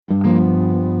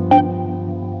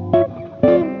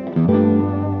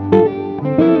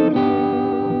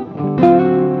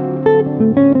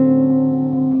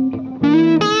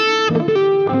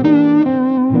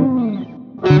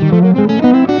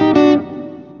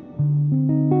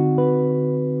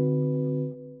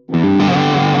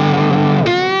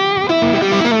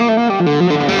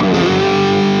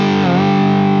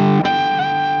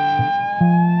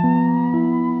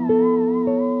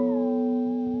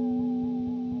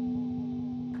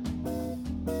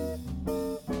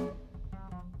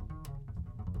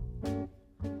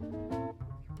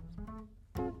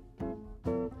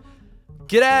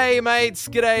G'day, mates.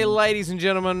 G'day, ladies and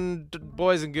gentlemen,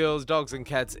 boys and girls, dogs and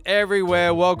cats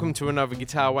everywhere. Welcome to another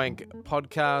Guitar Wank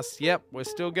podcast. Yep, we're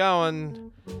still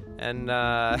going. And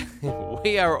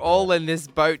we are all in this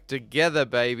boat together,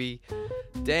 baby.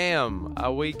 Damn,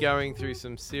 are we going through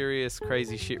some serious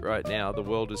crazy shit right now. The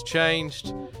world has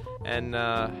changed. And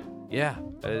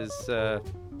as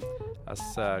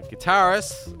us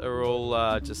guitarists are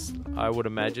all just, I would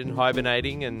imagine,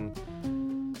 hibernating and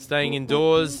staying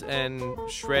indoors and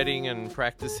shredding and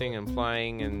practicing and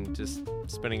playing and just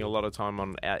spending a lot of time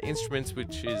on our instruments,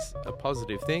 which is a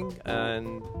positive thing,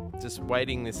 and just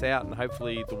waiting this out, and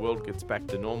hopefully the world gets back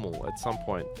to normal at some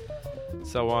point.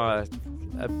 So a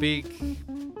big,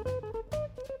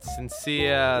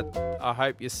 sincere, I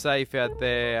hope you're safe out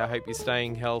there. I hope you're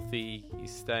staying healthy, you're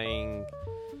staying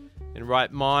in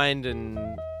right mind, and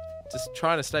just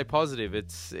trying to stay positive.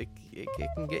 It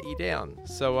can get you down.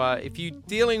 So if you're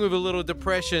dealing with a little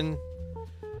depression,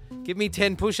 give me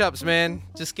 10 push-ups, man.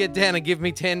 Just get down and give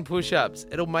me 10 push-ups.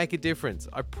 It'll make a difference.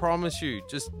 I promise you.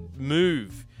 Just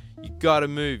move. You gotta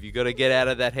move. You gotta get out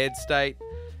of that head state,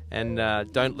 and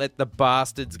don't let the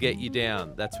bastards get you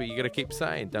down. That's what you gotta keep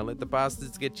saying. Don't let the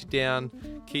bastards get you down.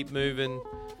 Keep moving.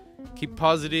 Keep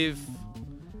positive,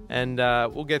 and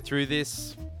we'll get through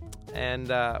this, and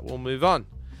we'll move on.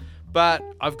 But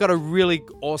I've got a really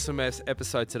awesome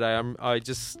episode today. I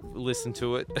just listened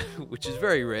to it, which is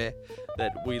very rare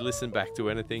that we listen back to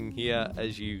anything here,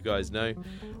 as you guys know.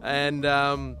 And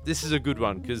this is a good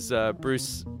one because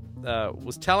Bruce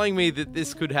was telling me that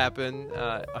this could happen.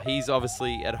 He's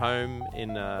obviously at home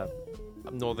in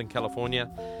Northern California,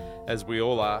 as we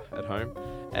all are at home.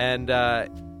 And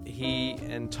he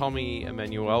and Tommy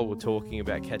Emmanuel were talking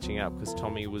about catching up because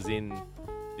Tommy was in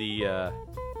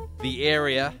the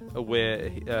area where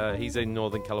he's in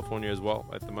Northern California as well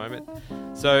at the moment.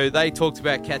 So they talked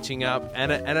about catching up,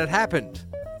 and it happened.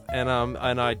 And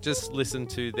I just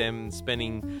listened to them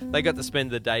they got to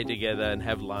spend the day together and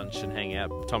have lunch and hang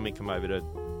out. Tommy came over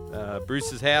to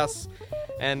Bruce's house,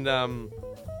 and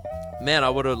man, I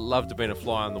would have loved to have been a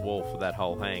fly on the wall for that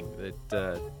whole hang,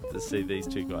 to see these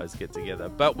two guys get together.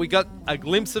 But we got a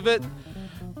glimpse of it.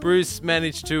 Bruce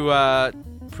managed to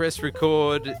press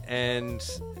record, and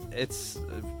it's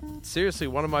seriously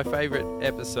one of my favorite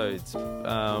episodes.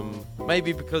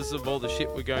 Maybe because of all the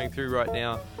shit we're going through right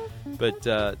now, but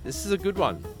this is a good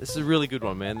one. This is a really good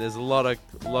one, man. There's a lot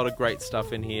of great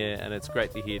stuff in here, and it's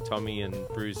great to hear Tommy and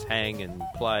Bruce hang and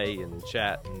play and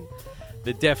chat. And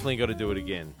they definitely got to do it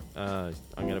again. I'm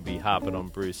going to be harping on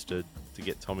Bruce to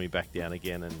get Tommy back down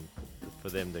again, and for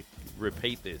them to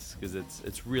repeat this because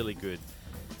it's really good.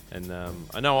 And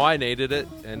I know I needed it,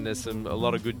 and there's a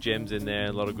lot of good gems in there,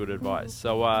 a lot of good advice.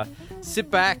 So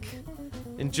sit back,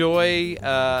 enjoy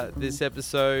this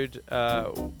episode.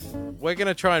 We're going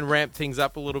to try and ramp things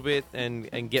up a little bit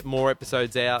and get more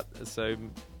episodes out. So,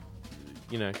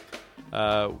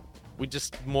 we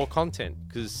just more content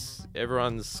because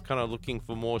everyone's kind of looking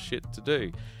for more shit to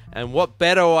do. And what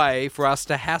better way for us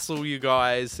to hassle you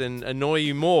guys and annoy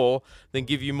you more than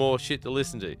give you more shit to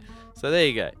listen to? So there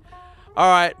you go. All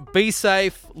right, be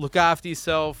safe, look after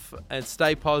yourself, and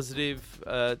stay positive.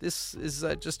 This is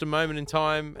just a moment in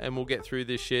time, and we'll get through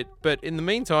this shit. But in the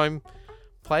meantime,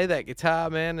 play that guitar,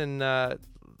 man, and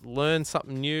learn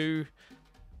something new.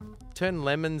 Turn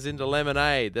lemons into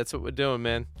lemonade. That's what we're doing,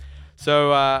 man.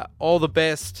 So all the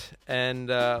best, and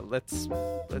let's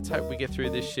hope we get through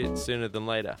this shit sooner than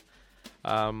later.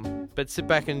 But sit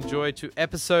back and enjoy to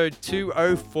episode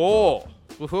 204.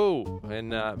 Woohoo!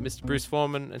 And Mr. Bruce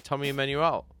Foreman and Tommy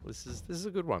Emmanuel. This is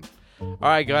a good one. All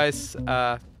right, guys.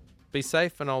 Be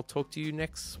safe, and I'll talk to you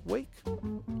next week.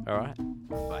 All right.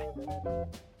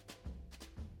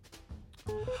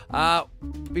 Bye.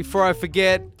 Before I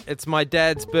forget, it's my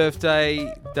dad's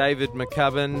birthday, David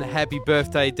McCubbin. Happy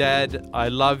birthday, Dad. I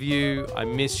love you. I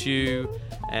miss you.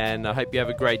 And I hope you have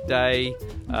a great day.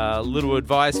 Little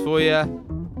advice for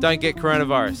you. Don't get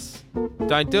coronavirus.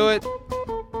 Don't do it.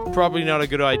 Probably not a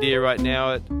good idea right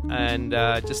now. And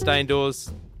just stay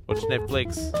indoors. Watch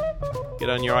Netflix. Get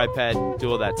on your iPad. Do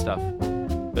all that stuff.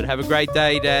 But have a great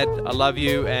day, Dad. I love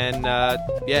you. And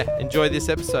enjoy this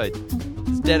episode.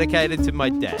 It's dedicated to my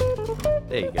dad.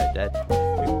 There you go,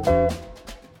 Dad.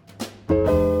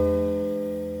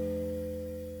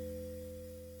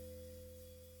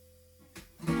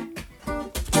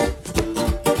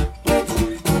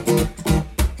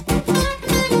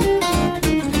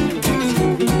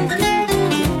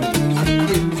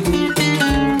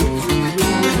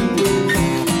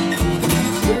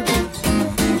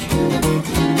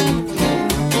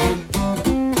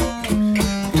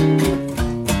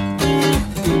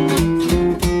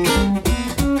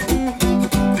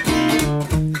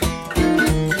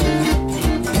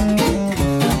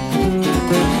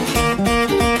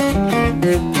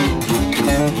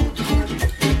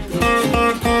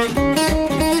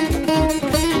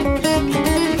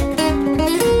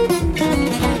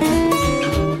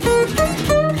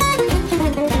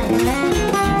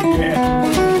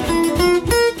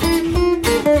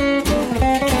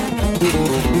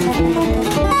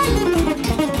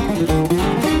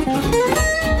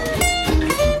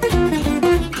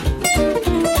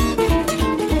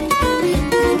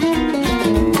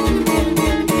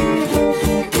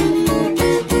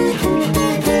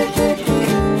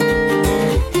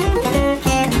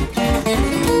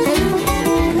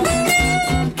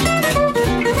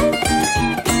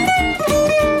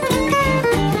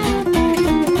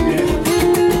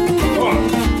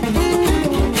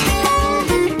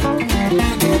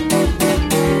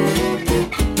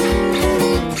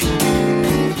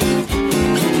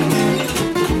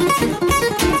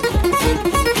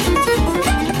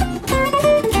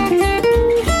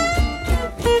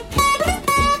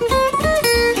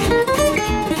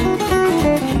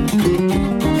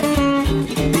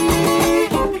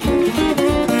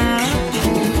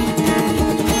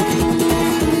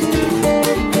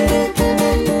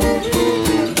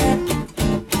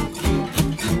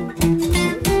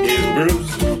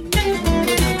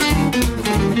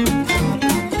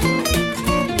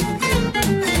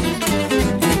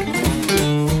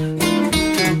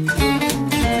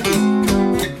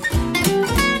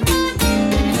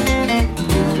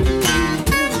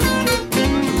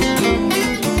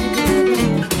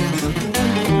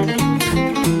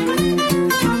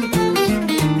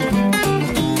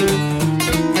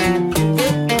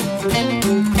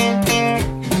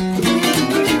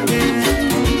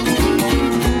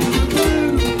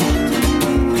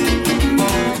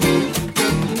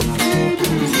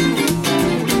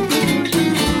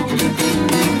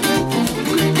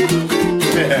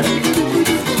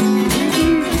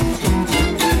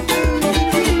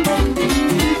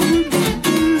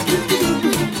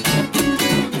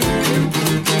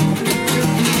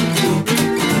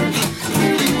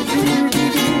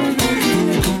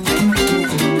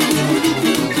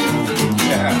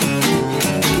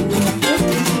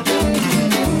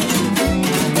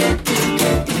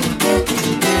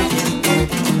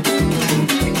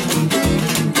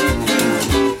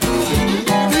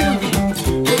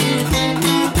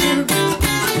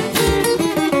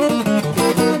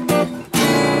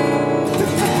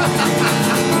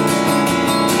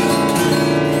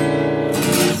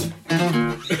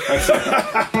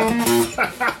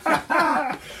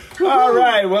 All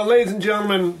right, well, ladies and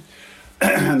gentlemen,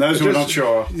 and those who are not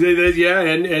sure. Yeah,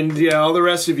 and yeah, all the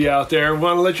rest of you out there,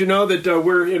 want to let you know that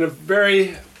we're in a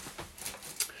very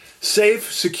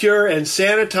safe, secure, and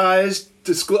sanitized,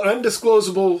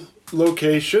 undisclosable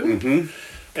location. Mm-hmm.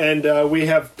 And we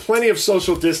have plenty of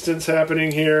social distance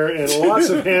happening here and lots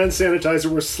of hand sanitizer.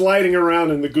 We're sliding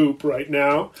around in the goop right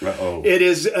now. Uh-oh. It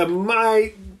is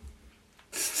my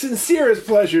sincerest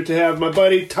pleasure to have my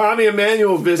buddy Tommy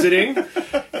Emmanuel visiting.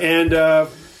 And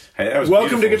Hey, that was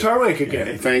welcome to beautiful. Guitar Wank again.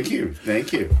 Yeah, thank you.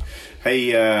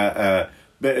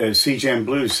 Hey, C-Jam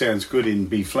Blues sounds good in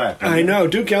B flat. doesn't I it? know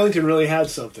Duke Ellington really had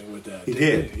something with that. He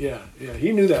didn't did. he? Yeah.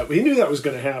 He knew that. He knew that was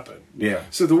going to happen. Yeah.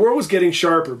 So the world was getting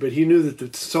sharper, but he knew that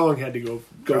the song had to go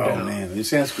Oh down. man, it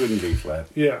sounds good in B flat.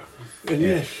 Yeah. And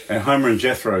yeah. And Homer and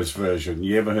Jethro's version.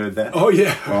 You ever heard that? Oh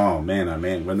yeah. Oh man,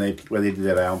 when they did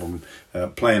that album,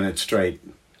 Playing It Straight,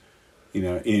 you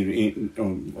know,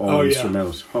 on all Oh, yeah.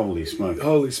 instrumentals. Holy smoke!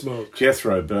 Holy smoke.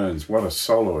 Jethro Burns, what a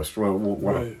soloist!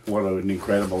 Right. What an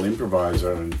incredible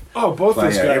improviser and Oh, both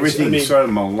those player. guys. Everything's I mean, so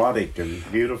melodic and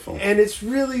beautiful. and it's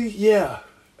really, yeah.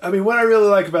 I mean, what I really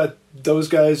like about those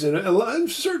guys and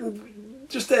certain,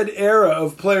 just that era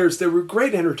of players, they were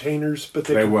great entertainers, but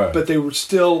they were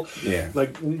still, Yeah.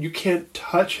 like, you can't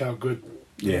touch how good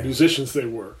Yeah. musicians they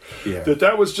were. Yeah.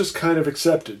 That was just kind of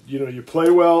accepted. You know, you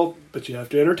play well, but you have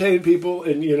to entertain people,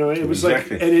 and you know, it was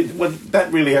Exactly. like, and it Well,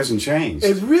 that really hasn't changed.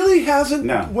 it really hasn't.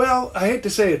 No. Well, I hate to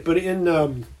say it, but in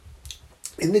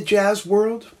the jazz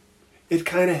world, it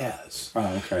kind of has.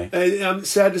 Oh, okay. I'm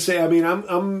sad to say. I mean,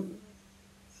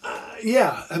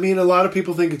 yeah. I mean, a lot of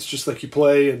people think it's just like you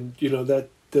play, and you know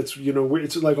that's you know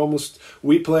it's like almost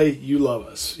we play, you love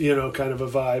us, you know, kind of a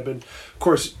vibe. And of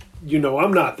course, you know,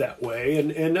 I'm not that way,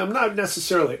 and I'm not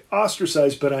necessarily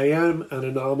ostracized, but I am an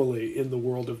anomaly in the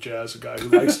world of jazz. A guy who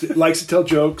likes to tell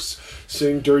jokes,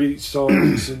 sing dirty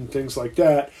songs, and things like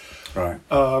that. Right.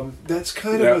 That's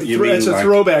kind Yeah, of you mean it's a like-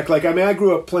 throwback. Like, I mean, I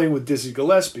grew up playing with Dizzy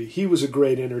Gillespie. He was a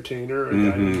great entertainer. A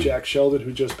guy named Jack Sheldon,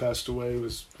 who just passed away,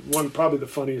 was probably the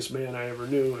funniest man I ever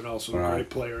knew, and also a Right. great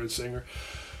player and singer.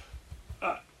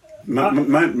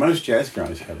 Most jazz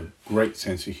guys have a great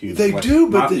sense of humor. They do,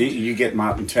 but you get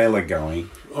Martin Taylor going.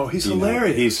 Oh, he's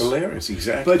hilarious. He's hilarious,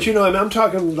 exactly. But, I'm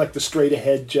talking like the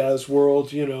straight-ahead jazz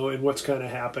world, and what's kind of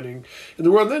happening in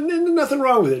the world. And nothing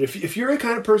wrong with it. If you're a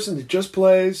kind of person that just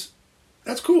plays,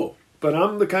 that's cool. But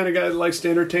I'm the kind of guy that likes to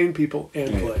entertain people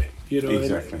and play,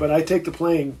 Exactly. But I take the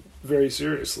playing very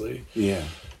seriously. Yeah.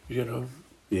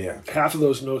 Yeah. Half of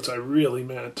those notes I really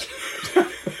meant.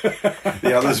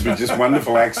 The others were just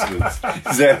wonderful accidents.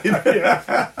 Is that it?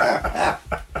 Yeah.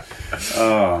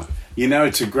 Oh,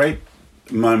 it's a great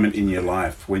moment in your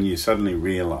life when you suddenly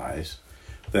realize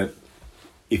that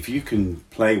if you can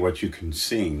play what you can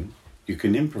sing, you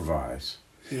can improvise.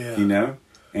 Yeah.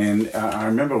 And I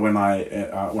remember when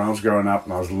I was growing up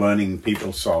and I was learning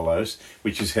people's solos,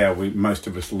 which is how most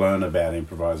of us learn about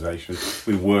improvisation.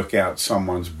 We work out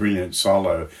someone's brilliant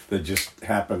solo that just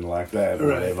happened like that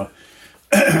or whatever.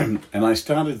 And I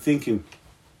started thinking,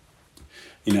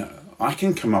 I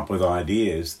can come up with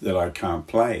ideas that I can't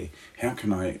play. How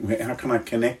can I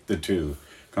connect the two,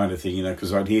 kind of thing?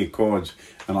 Because I'd hear chords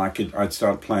and I'd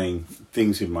start playing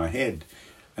things in my head,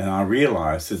 and I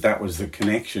realized that was the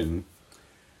connection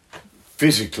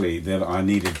physically that I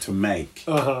needed to make.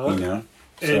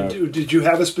 And did you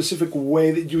have a specific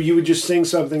way that you would just sing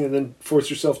something and then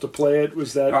force yourself to play it?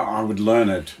 Was that? I would learn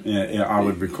it. I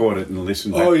would record it and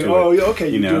listen back to it. Okay.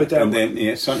 You do it that way.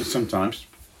 Then sometimes.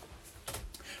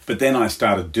 But then I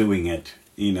started doing it,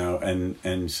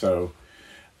 and so,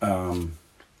 when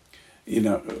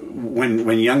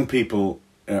young people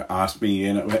ask me,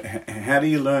 how do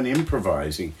you learn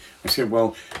improvising? I said,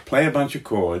 well, play a bunch of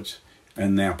chords,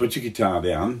 and now put your guitar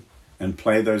down and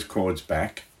play those chords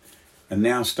back, and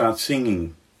now start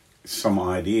singing some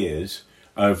ideas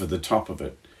over the top of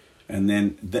it, and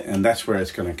then and that's where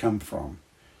it's going to come from.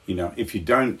 If you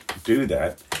don't do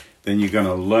that, then you're going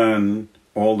to learn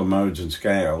all the modes and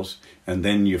scales, and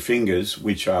then your fingers,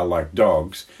 which are like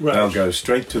dogs, they'll go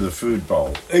straight to the food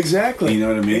bowl. Exactly. You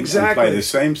know what I mean? Exactly. And play the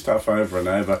same stuff over and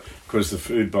over because the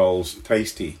food bowl's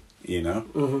tasty,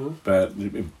 Mm-hmm. But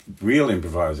real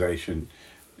improvisation,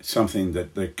 something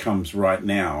that comes right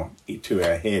now to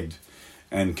our head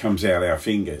and comes out our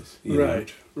fingers.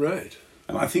 Right.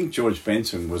 And I think George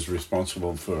Benson was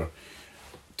responsible for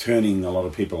turning a lot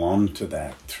of people on to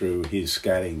that through his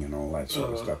scatting and all that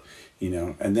sort of stuff.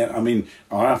 And then,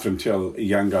 I often tell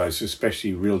young guys,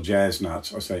 especially real jazz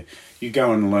nuts, I say, you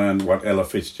go and learn what Ella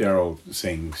Fitzgerald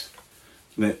sings.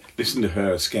 Listen to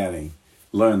her scatting.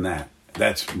 Learn that.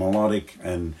 That's melodic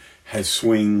and has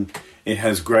swing. It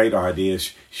has great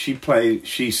ideas. She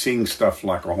sings stuff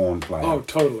like a horn player. Oh,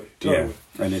 totally. Yeah,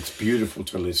 and it's beautiful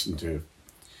to listen to.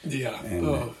 Yeah.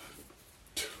 And,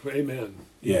 amen.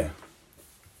 Yeah.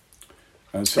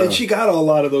 And she got a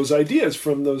lot of those ideas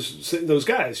from those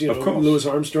guys, of course. Louis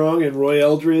Armstrong and Roy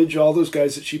Eldridge, all those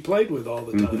guys that she played with all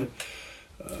the time.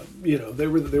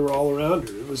 They were all around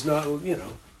her. It was not,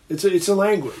 it's a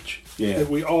language that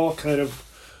we all kind of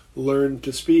learn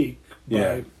to speak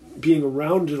by being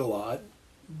around it a lot,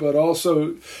 but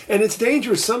also, and it's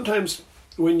dangerous sometimes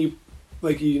when you,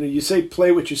 you say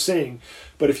play what you sing,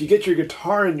 but if you get your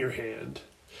guitar in your hand,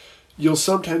 you'll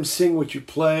sometimes sing what you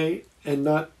play and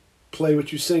not play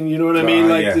what you sing. You know what I mean?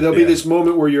 There'll be this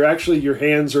moment where your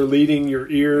hands are leading your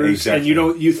ears, and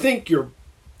you think you're,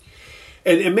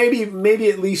 and maybe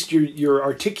at least you're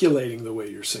articulating the way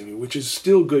you're singing, which is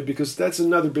still good, because that's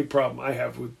another big problem I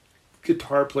have with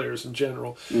guitar players in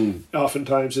general.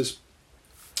 Oftentimes is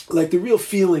the real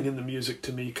feeling in the music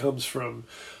to me comes from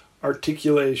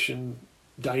articulation,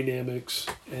 dynamics,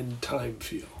 and time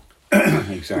feel.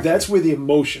 Exactly. That's where the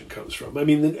emotion comes from.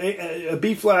 A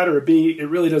B flat or a B, it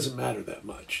really doesn't matter that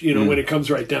much, when it comes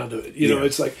right down to it.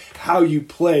 It's like how you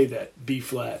play that B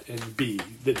flat and B,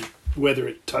 whether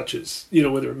it touches,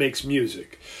 whether it makes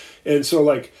music. And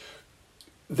so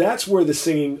that's where the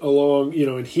singing along,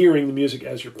 and hearing the music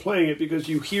as you're playing it, because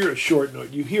you hear a short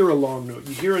note, you hear a long note,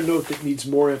 you hear a note that needs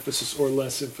more emphasis or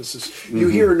less emphasis. You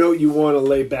hear a note you want to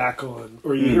lay back on,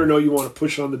 or you hear a note you want to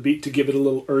push on the beat to give it a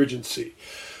little urgency.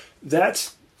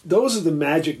 Those are the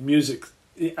magic music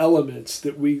elements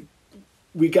that we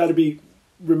got to be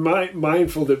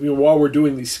mindful that while we're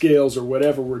doing these scales or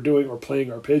whatever we're doing or playing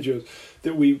arpeggios,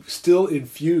 that we still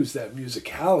infuse that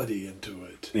musicality into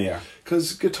it. Yeah.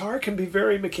 Because guitar can be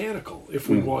very mechanical if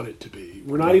we want it to be.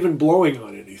 We're not even blowing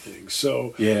on anything.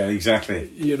 So yeah, exactly.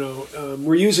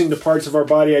 We're using the parts of our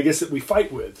body, I guess, that we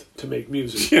fight with to make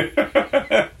music.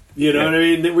 You know what I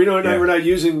mean? We're not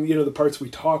using, the parts we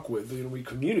talk with. We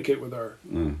communicate with our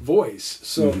voice.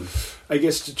 So I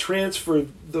guess to transfer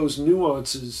those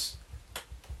nuances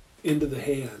into the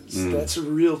hands, that's a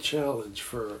real challenge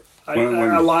for,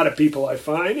 A lot of people I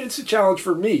find. It's a challenge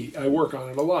for me. I work on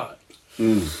it a lot.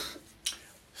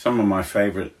 Some of my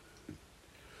favorite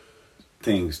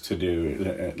things to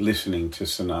do, listening to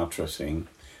Sinatra sing,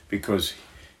 because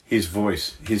his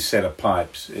voice, his set of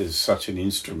pipes is such an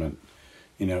instrument.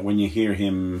 You know, when you hear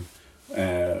him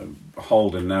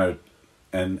hold a note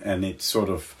and it sort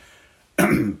of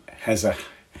has a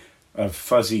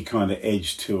fuzzy kind of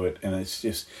edge to it, and it's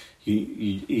just,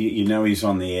 you know he's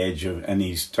on the edge of, and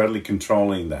he's totally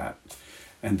controlling that.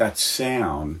 And that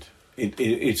sound,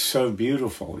 it's so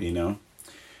beautiful, you know.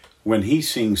 When he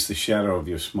sings The Shadow of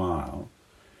Your Smile,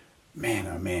 man,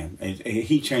 oh man,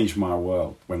 he changed my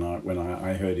world when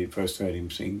I first heard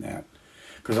him sing that.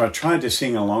 Because I tried to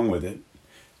sing along with it,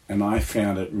 and I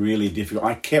found it really difficult.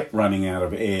 I kept running out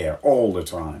of air all the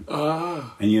time.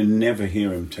 And you never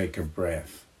hear him take a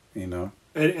breath, you know.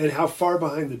 And how far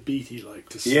behind the beat he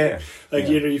liked to sing. Yeah. Like,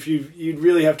 you know, if you'd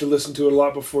really have to listen to it a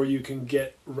lot before you can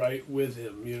get right with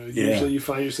him. You know, usually you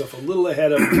find yourself a little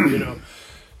ahead of him, you know.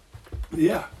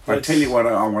 Yeah. I tell you what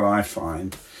I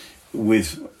find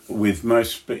with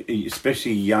most,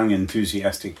 especially young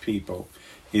enthusiastic people,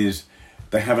 is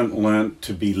they haven't learnt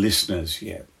to be listeners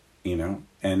yet, you know.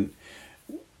 And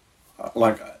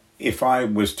like, if I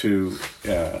was to,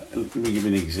 let me give you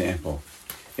an example.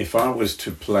 If I was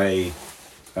to play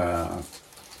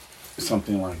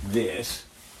something like this,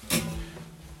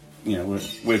 you know,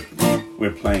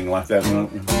 we're playing like that,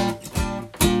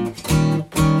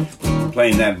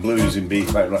 playing that blues in B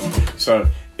flat, right? So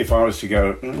if I was to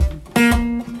go,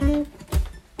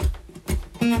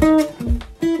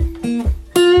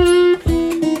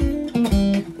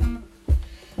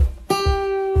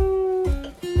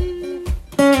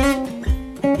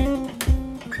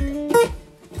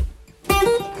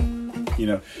 you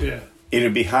know,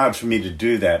 it'd be hard for me to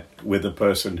do that with a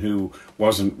person who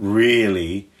wasn't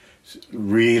really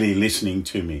listening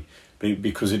to me,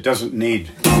 because it doesn't need.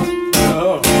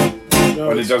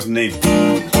 But it doesn't need.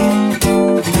 No,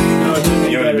 it doesn't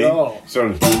need that at all.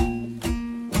 Sort of.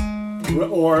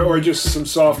 Or just some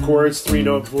soft chords,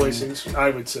 3-note voicings, I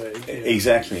would say. Yeah.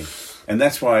 Exactly. And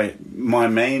that's why my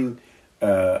main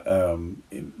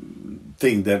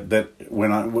thing that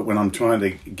when I'm trying to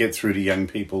get through to young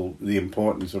people the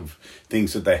importance of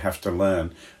things that they have to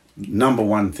learn, number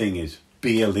one thing is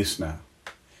be a listener.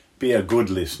 Be a good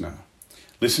listener.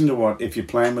 Listen to what, if you're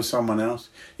playing with someone else,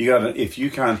 if you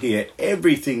can't hear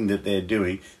everything that they're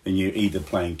doing, then you're either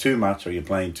playing too much or you're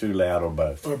playing too loud, or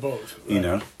both. Or both. Right. You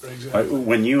know? Exactly.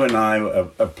 When you and I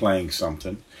are playing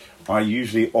something, I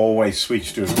usually always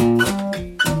switch to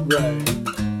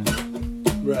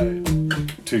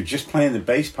to just playing the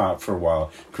bass part for a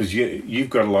while, because you've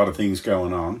got a lot of things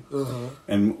going on.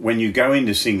 And when you go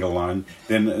into single line,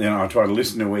 then I try to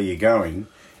listen to where you're going,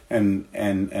 and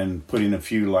put in a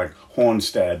few like horn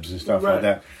stabs and stuff like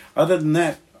that. Other than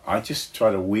that, I just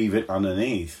try to weave it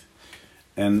underneath,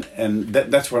 and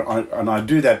that's what I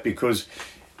do that, because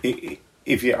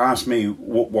if you ask me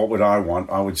what would I want,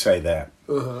 I would say that.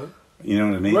 You know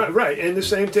what I mean? Right. And the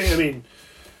same thing. I mean,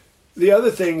 the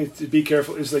other thing to be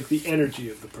careful is like the energy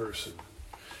of the person.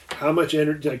 How much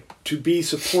energy, like, to be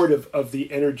supportive of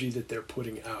the energy that they're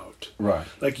putting out. Right.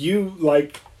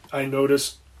 Like I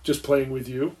noticed, just playing with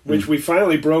you, which we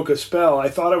finally broke a spell. I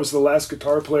thought I was the last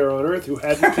guitar player on earth who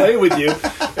hadn't played with you,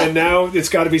 and now it's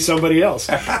got to be somebody else.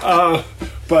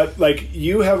 But like,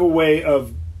 you have a way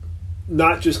of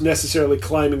not just necessarily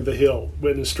climbing the hill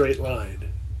in a straight line.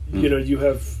 You know, you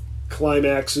have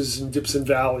climaxes and dips and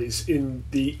valleys in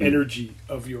the energy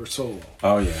of your solo.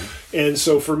 Oh yeah. And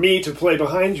so for me to play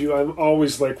behind you, I'm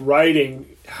always like writing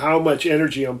how much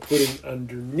energy I'm putting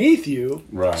underneath you,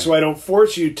 so I don't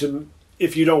force you to.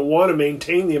 If you don't want to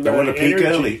maintain the amount of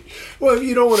energy, well, if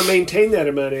you don't want to maintain that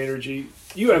amount of energy,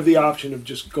 you have the option of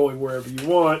just going wherever you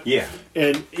want. Yeah.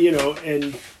 And you know,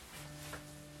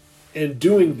 and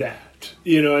doing that,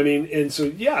 you know, I mean, and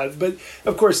so but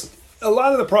of course, a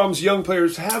lot of the problems young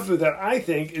players have with that, I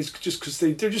think, is just because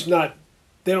they're just not.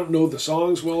 They don't know the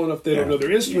songs well enough. They don't know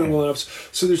their instrument well enough.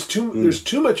 So there's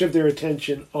too much of their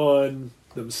attention on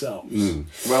themselves.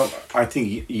 Well, I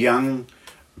think young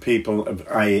people,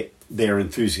 they're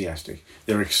enthusiastic.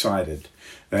 They're excited,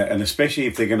 and especially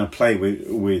if they're going to play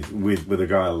with a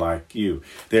guy like you,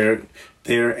 they're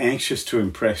anxious to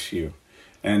impress you,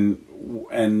 and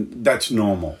that's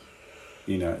normal.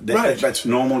 You know, that's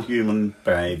normal human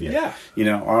behavior. Yeah. You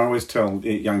know, I always tell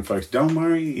young folks, don't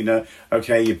worry, you know,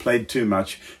 okay, you played too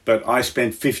much, but I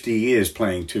spent 50 years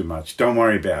playing too much. Don't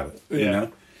worry about it, you know.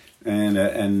 And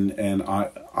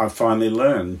I finally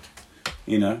learned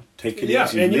You know, take it Yeah,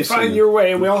 easy. and you listen. find your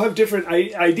way, and we all have different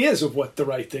ideas of what the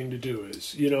right thing to do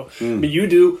is. You know, I mean, you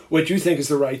do what you think is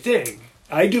the right thing.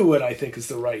 I do what I think is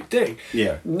the right thing.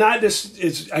 Yeah. Not just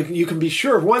you can be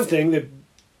sure of one thing, that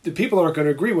the people aren't going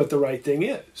to agree what the right thing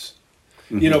is.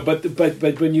 You know, but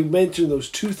when you mention those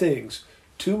two things,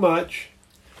 too much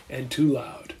and too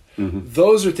loud,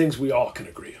 those are things we all can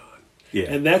agree on. Yeah.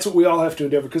 And that's what we all have to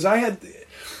endeavor. Because I had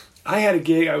a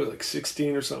gig. I was like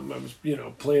 16 or something. I was,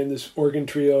 playing this organ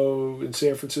trio in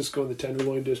San Francisco in the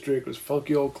Tenderloin District. It was a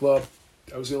funky old club.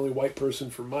 I was the only white person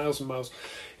for miles and miles.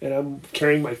 And I'm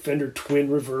carrying my Fender Twin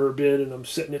Reverb in, and I'm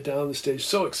setting it down the stage,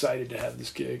 so excited to have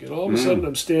this gig. And all of a sudden,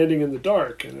 I'm standing in the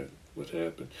dark, and what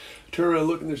happened? I turn around,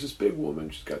 look, and there's this big woman.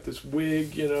 She's got this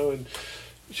wig, and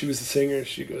she was the singer.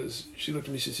 She looked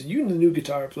at me, she said, "You the new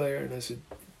guitar player?" And I said,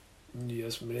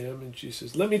 "Yes, ma'am." And she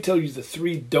says, "Let me tell you the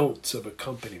 3 don'ts of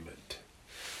accompaniment."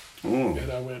 Ooh,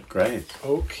 And I went, great.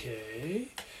 "Okay."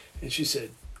 And she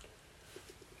said,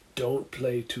 "Don't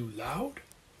play too loud,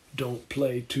 don't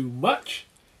play too much,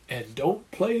 and don't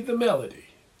play the melody."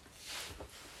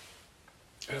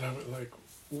 And I went like,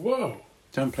 "Whoa."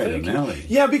 Don't play Thank the you. melody.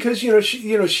 Yeah, because she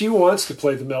wants to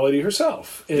play the melody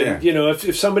herself, and Yeah.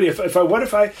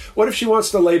 what if she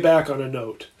wants to lay back on a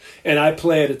note, and I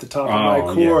play it at the top of my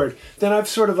chord, then I've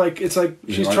sort of like, it's like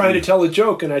she's trying to tell a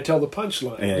joke and I tell the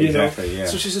punchline. Yeah, you exactly. know? Yeah.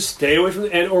 So she says, "Stay away from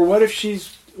or what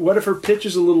if her pitch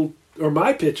is a little, or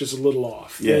my pitch is a little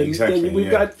off? Yeah, then, exactly, Then we've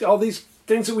got all these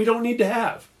things that we don't need to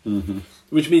have,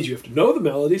 which means you have to know the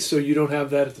melody, so you don't have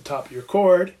that at the top of your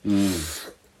chord,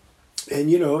 and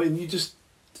you just.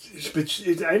 But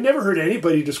I never heard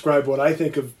anybody describe what I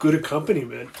think of good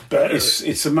accompaniment better.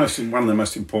 It's one of the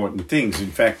most important things. In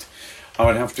fact, I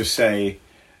would have to say,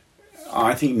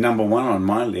 I think number one on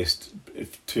my list,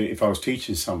 if I was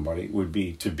teaching somebody, would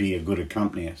be to be a good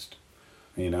accompanist.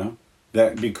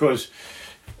 Because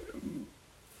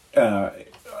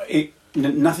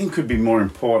nothing could be more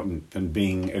important than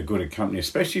being a good accompanist,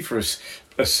 especially for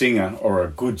a singer or a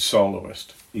good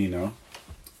soloist.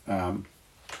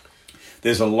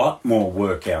 There's a lot more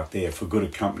work out there for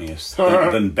good accompanists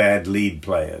than bad lead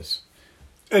players.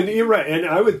 And you're right. And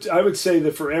I would say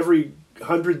that for every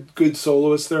 100 good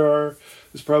soloists there's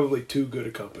probably 2 good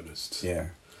accompanists. Yeah.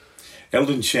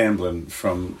 Eldon Shamblin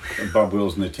from Bob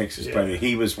Wills and the Texas Player,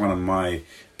 he was one of my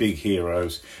big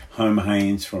heroes. Homer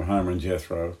Haynes from Homer and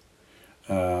Jethro.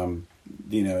 Those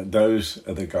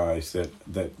are the guys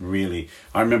that really...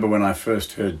 I remember when I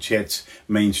first heard Chet's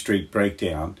Main Street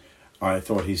Breakdown, I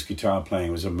thought his guitar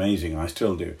playing was amazing. I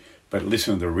still do. But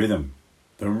listen to the rhythm.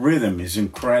 The rhythm is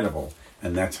incredible.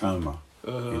 And that's Homer,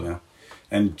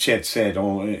 And Chet said,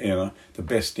 the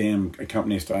best damn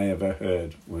accompanist I ever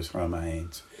heard was Homer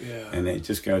Haynes. Yeah. And it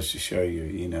just goes to show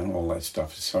you, all that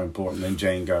stuff is so important. And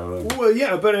Django. Well,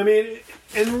 yeah, but I mean,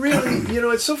 and really,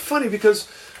 it's so funny because,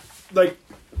 like,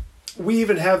 we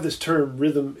even have this term,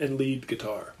 rhythm and lead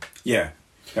guitar. Yeah.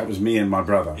 That was me and my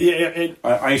brother. Yeah, and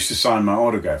I used to sign my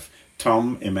autograph.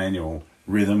 Tom Emanuel,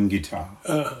 rhythm guitar.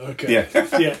 Okay. Yeah.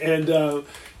 Yeah,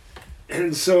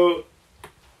 and so,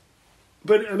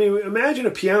 but I mean, imagine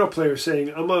a piano player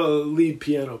saying, "I'm a lead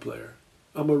piano player.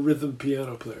 I'm a rhythm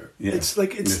piano player." Yeah. It's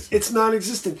like it's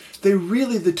non-existent.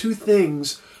 The 2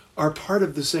 things are part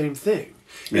of the same thing,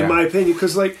 in my opinion.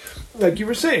 Because like you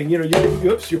were saying,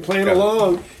 you're playing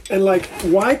along, and like,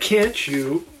 why can't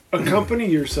you accompany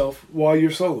yourself while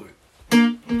you're soloing?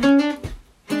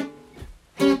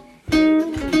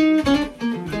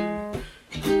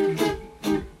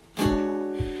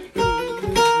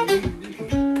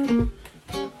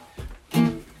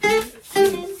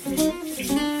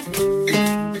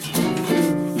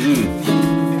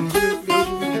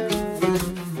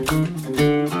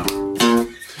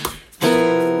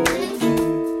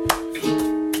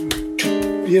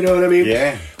 You know what I mean?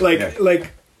 Yeah.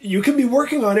 Like you can be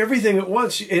working on everything at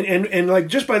once, and like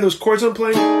just by those chords I'm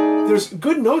playing, there's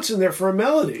good notes in there for a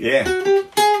melody. Yeah.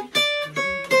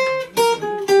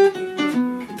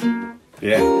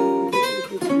 Yeah.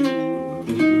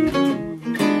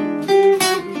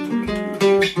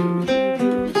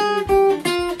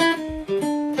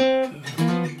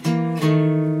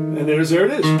 And there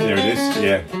it is. There it is.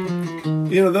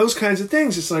 Yeah. Those kinds of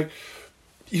things. It's like,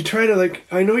 you try to,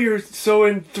 I know you're so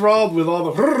enthralled with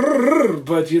all the,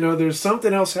 but there's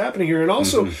something else happening here. And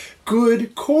also,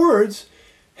 good chords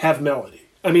have melody.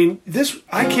 I mean,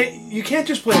 you can't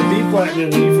just play a B flat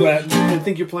and an E flat and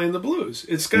think you're playing the blues.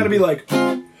 It's got to be like,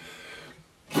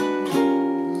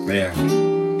 Yeah.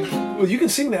 well, you can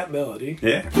sing that melody.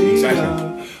 Yeah,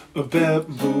 exactly.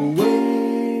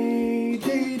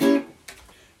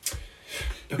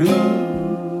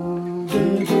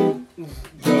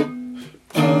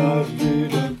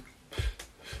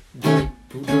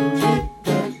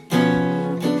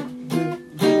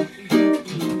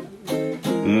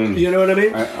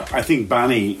 I think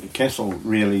Barney Kessel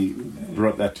really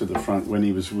brought that to the front when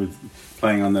he was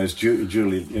playing on those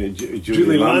Julie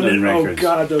London records. Oh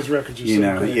God, those records are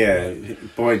so good. Yeah.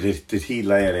 Boy, did he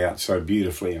lay it out so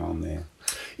beautifully on there.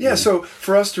 Yeah, so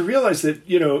for us to realize that,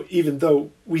 even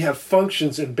though we have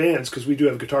functions in bands, because we do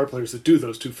have guitar players that do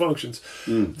those two functions,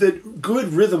 that good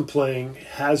rhythm playing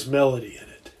has melody in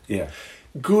it. Yeah.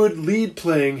 Good lead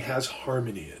playing has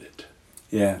harmony in it.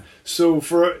 Yeah. So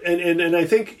and I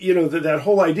think, that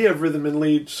whole idea of rhythm and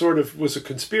lead sort of was a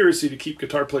conspiracy to keep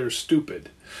guitar players stupid.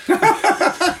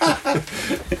 Because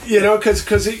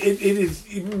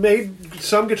it made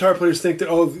some guitar players think that,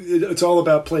 it's all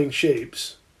about playing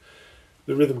shapes.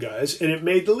 The rhythm guys, and it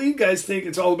made the lead guys think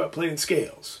it's all about playing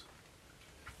scales.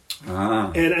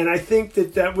 And I think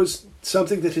that was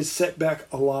something that has set back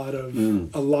a lot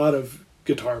of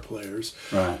guitar players.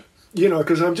 Right.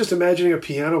 Because I'm just imagining a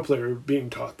piano player being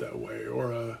taught that way,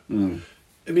 or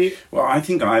well, I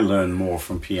think I learned more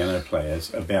from piano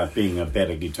players about being a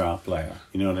better guitar player.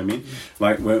 You know what I mean?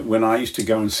 Like when I used to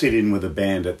go and sit in with a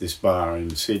band at this bar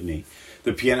in Sydney,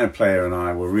 the piano player and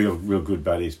I were real good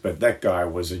buddies, but that guy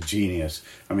was a genius.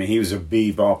 I mean, he was a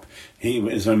bebop. He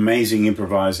was an amazing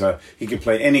improviser. He could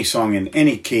play any song in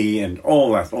any key and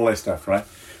all that stuff, right?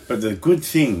 But the good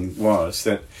thing was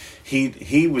that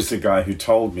he was the guy who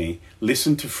told me,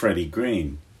 listen to Freddie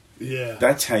Green. Yeah.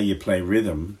 That's how you play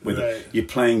rhythm. Right. You're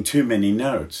playing too many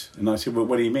notes. And I said, well,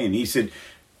 what do you mean? He said,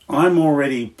 I'm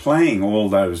already playing all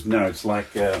those notes, like...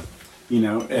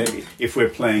 if we're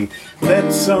playing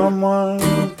 "Let Someone,"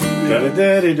 I'm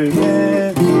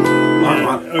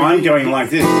going like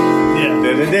this.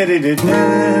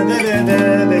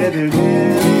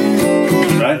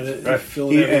 Right.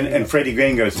 And Freddie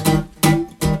Green goes.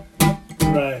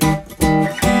 Right.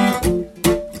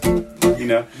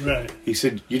 Right. He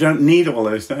said, "You don't need all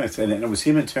those notes," and it was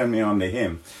him who turned me on to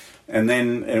him. And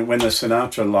then when the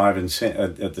Sinatra Live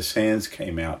at the Sands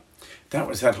came out. That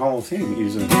was that whole thing. It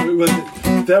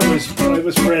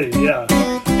was Freddie, yeah,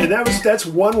 and that's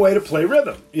one way to play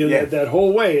rhythm. That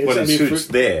whole way. Well, suits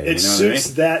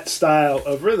that style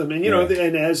of rhythm, and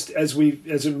and as it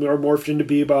morphed into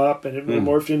bebop and it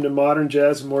morphed into modern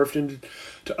jazz and morphed into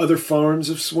other forms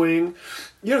of swing.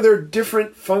 There are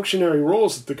different functionary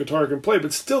roles that the guitar can play,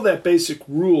 but still that basic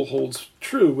rule holds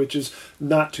true, which is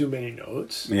not too many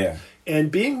notes. Yeah.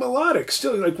 And being melodic,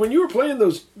 still, like when you were playing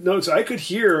those notes, I could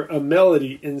hear a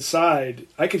melody inside.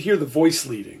 I could hear the voice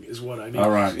leading, is what I mean. All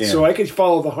right, yeah. So I could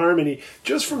follow the harmony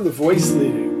just from the voice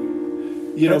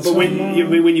leading. But when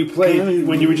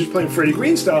you were just playing Freddie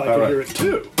Green style, I could hear it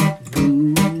too.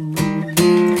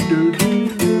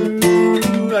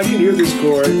 I can hear this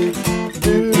chord.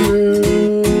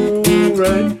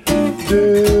 Right.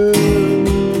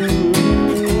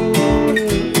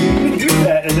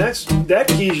 That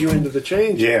keys you into the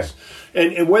changes. Yeah.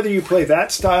 And whether you play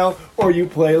that style or you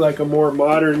play like a more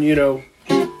modern, it's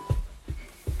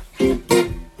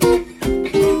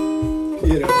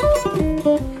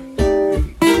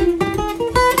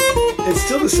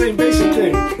still the same basic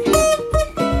thing.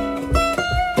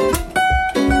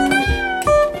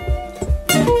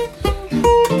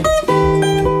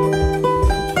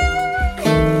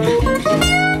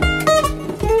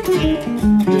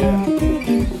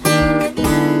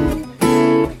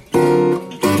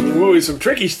 Some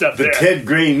tricky stuff there. Ted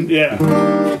Green. Yeah.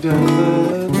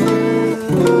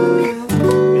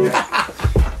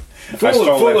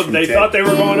 Full of they thought they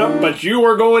were going up, but you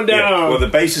were going down. Yeah. Well, the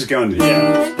bass is going down.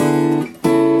 Yeah.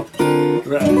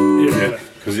 Right. Yeah.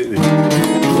 Because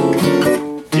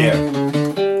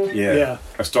Yeah.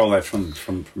 I stole that from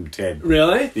Ted.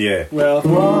 Really? Yeah. Well.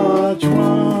 Watch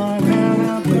what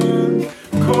happened.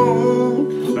 Cold.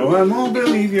 No, I won't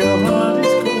believe your heart is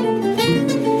cold.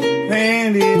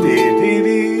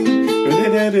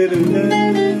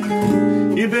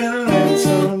 You better let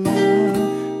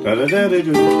someone.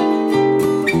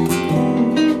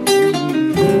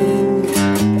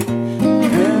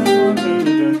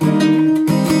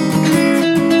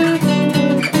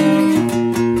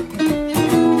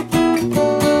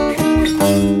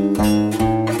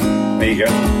 There you go.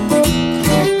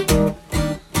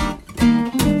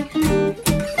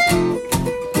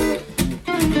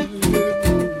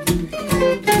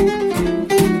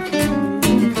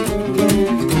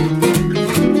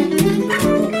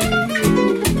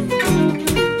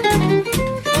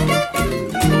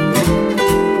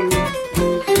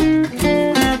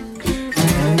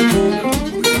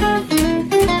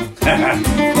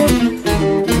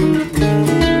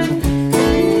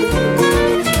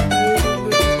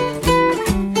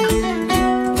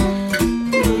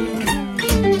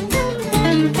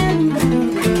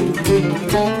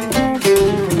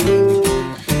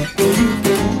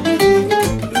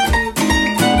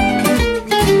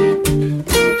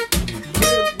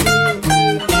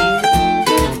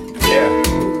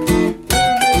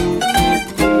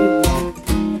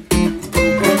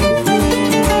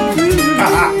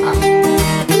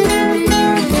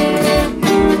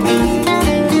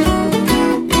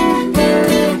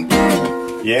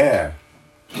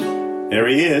 There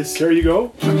he is. There you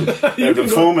go. The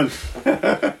foreman.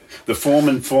 The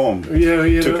foreman formed.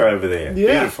 Yeah, took over there.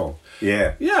 Yeah. Beautiful.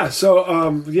 Yeah. Yeah. So I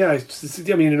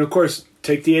mean, and of course,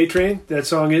 Take the A Train. That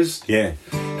song is. Yeah.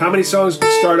 How many songs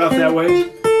start off that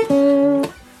way?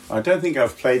 I don't think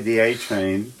I've played the A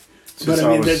Train. But I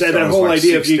mean, that whole like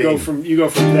idea 16. if you go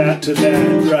from that to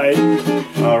that, right?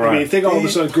 All right. I mean, think of all the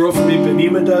songs. Girl from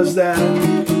Ipanema does that.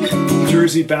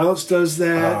 Jersey Bounce does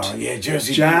that. Oh, yeah,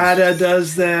 Jersey Jada Bounce.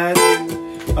 does that.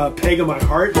 Peg of My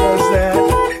Heart does that.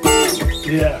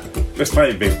 Yeah. Let's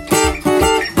play it, big.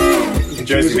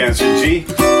 Jersey Bounce in G. You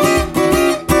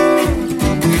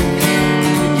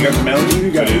got the melody?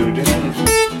 You got it.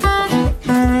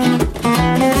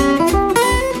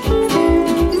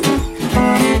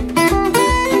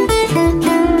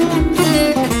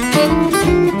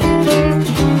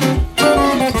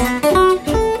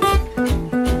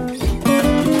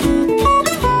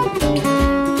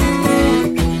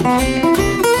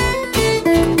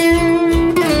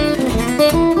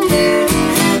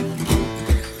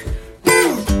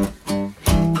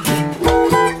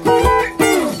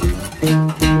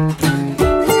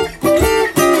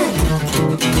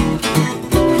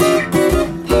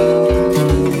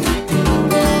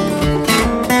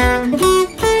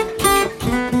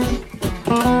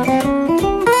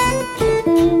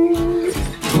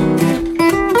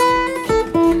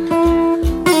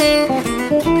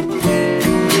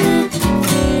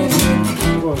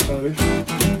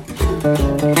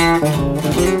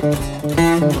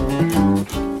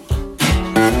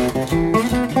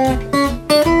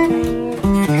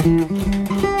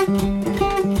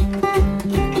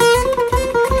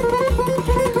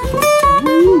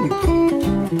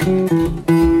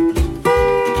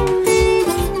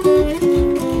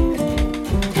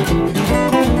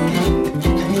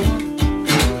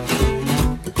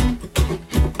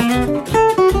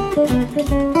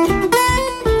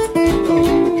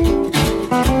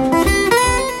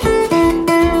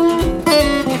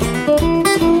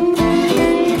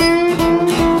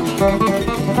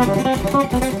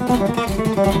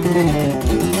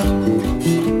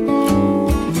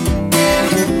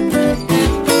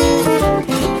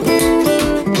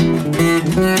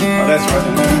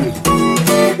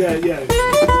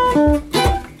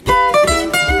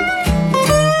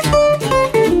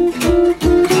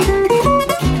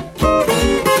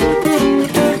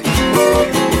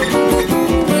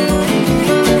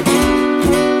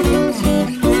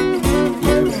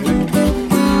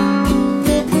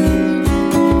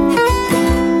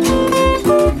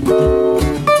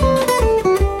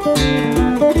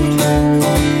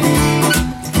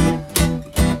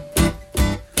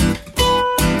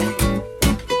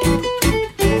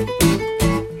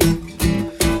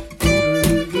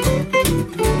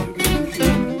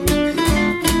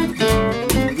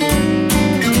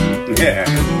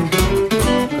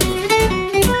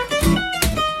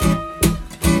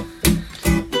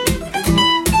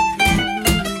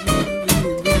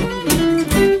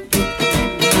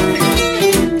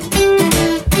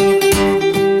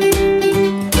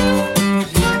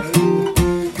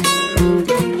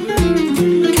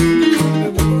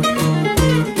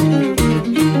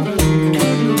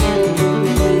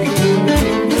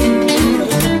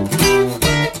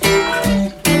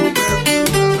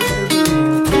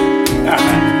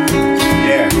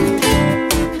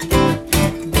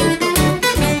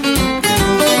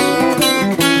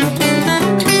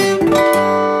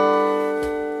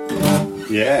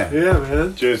 Yeah,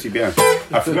 man. Jersey Bounce.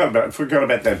 I forgot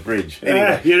about that bridge.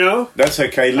 Anyway, you know? That's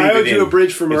okay. Leave I owed it in. you a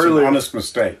bridge from it's earlier. An honest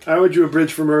mistake. I owed you a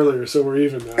bridge from earlier, so we're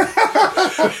even now.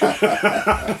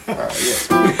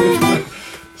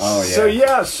 Oh,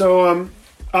 yeah. So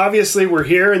obviously we're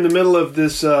here in the middle of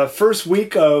this first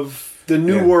week of the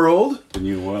New World. The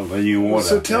New World, the New Order.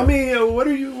 So tell me, what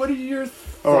are your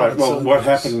thoughts? All right. Well, on what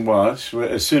this? happened was,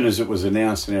 as soon as it was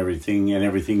announced and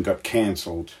everything got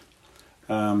cancelled,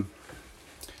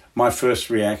 my first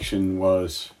reaction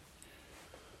was,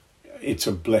 it's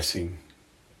a blessing,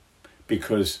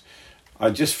 because I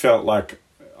just felt like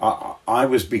I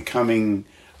was becoming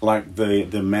like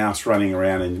the mouse running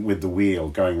around and with the wheel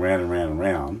going round and round and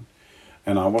round,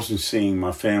 and I wasn't seeing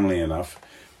my family enough,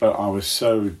 but I was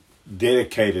so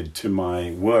dedicated to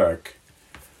my work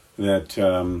that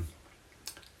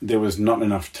there was not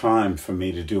enough time for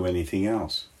me to do anything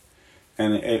else,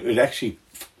 and it actually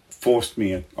forced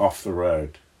me off the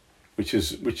road, which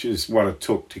is what it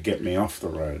took to get me off the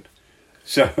road.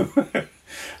 So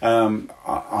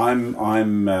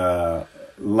I'm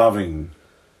loving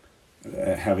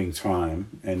having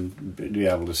time and be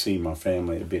able to see my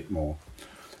family a bit more,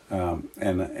 and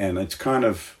it's kind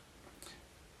of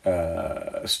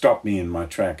stopped me in my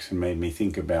tracks and made me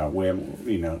think about where,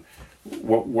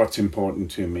 what's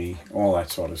important to me, all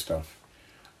that sort of stuff.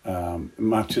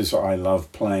 Much as I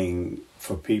love playing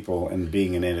for people and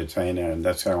being an entertainer, and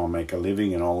that's how I make a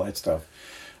living and all that stuff,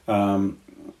 I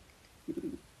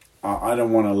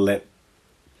don't want to let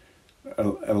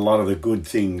a lot of the good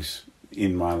things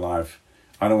in my life,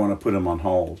 I don't want to put them on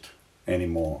hold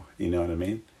anymore, you know what I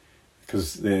mean?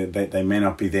 Because they may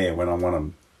not be there when I want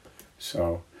them.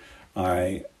 So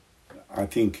I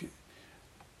think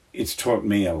it's taught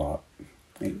me a lot.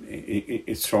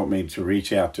 It's taught me to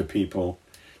reach out to people,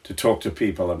 to talk to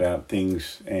people about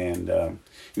things. And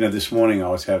this morning I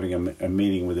was having a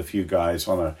meeting with a few guys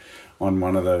on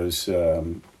one of those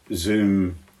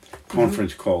Zoom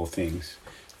conference call things.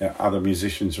 Other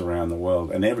musicians around the world,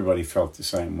 and everybody felt the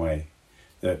same way,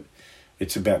 that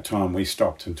it's about time we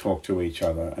stopped and talked to each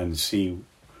other and see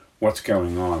what's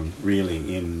going on really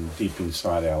deep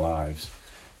inside our lives,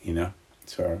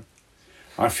 So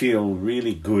I feel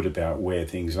really good about where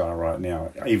things are right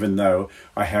now, even though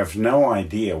I have no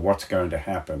idea what's going to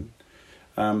happen.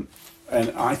 And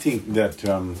I think that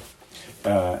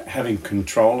having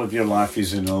control of your life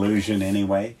is an illusion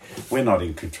anyway. We're not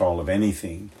in control of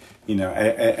anything.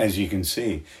 As you can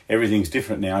see, everything's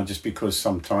different now just because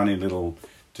some tiny little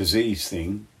disease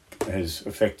thing is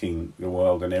affecting the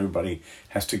world and everybody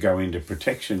has to go into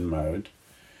protection mode.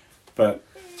 But,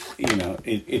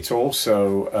 it's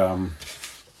also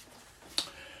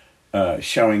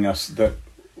showing us that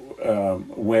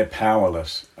we're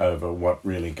powerless over what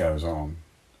really goes on.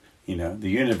 The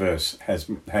universe has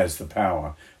the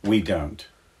power. We don't.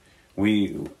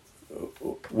 We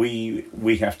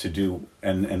have to do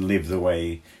and live the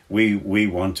way we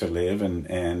want to live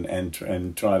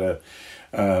and try to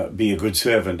be a good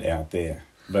servant out there.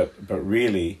 But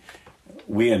really,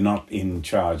 we are not in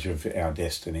charge of our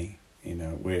destiny.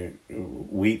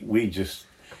 We just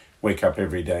wake up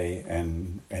every day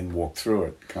and walk through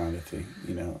it, kind of thing.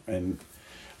 And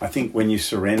I think when you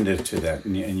surrender to that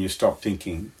and you stop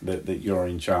thinking that you're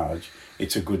in charge,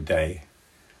 it's a good day.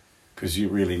 Because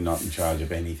you're really not in charge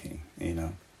of anything,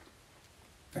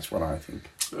 That's what I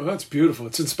think. Oh, that's beautiful.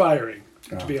 It's inspiring,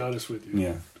 to be honest with you.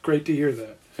 Yeah. Great to hear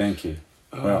that. Thank you.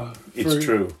 Well, it's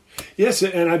true. Yes,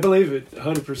 and I believe it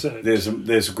 100%.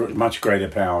 There's much greater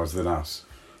powers than us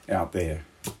out there,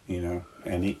 and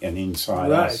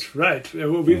inside us. Right.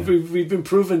 We've been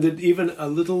proven that even a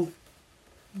little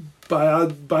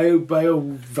biovirus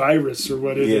or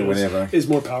whatever is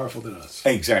more powerful than us.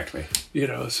 Exactly.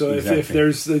 So if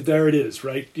there's there it is,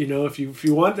 right? If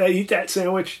you want to eat that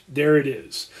sandwich, there it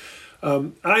is.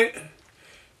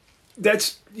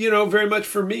 That's very much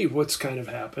for me what's kind of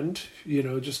happened.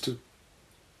 Just to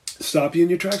stop you in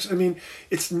your tracks. I mean,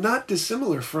 it's not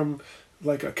dissimilar from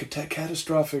like a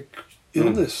catastrophic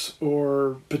illness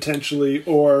or potentially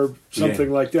or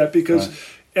something like that because. Right.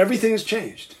 Everything has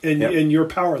changed, and you're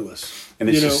powerless. And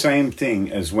it's the same thing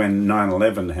as when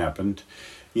 9/11 happened.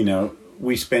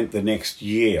 We spent the next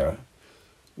year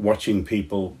watching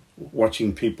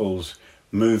people's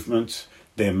movements,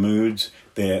 their moods,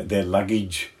 their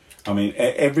luggage. I mean,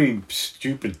 every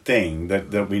stupid thing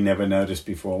that we never noticed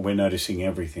before, we're noticing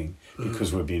everything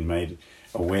because we're being made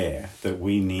aware that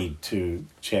we need to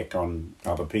check on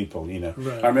other people,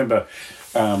 Right. I remember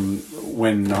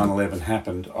when 9/11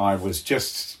 happened, I was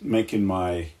just making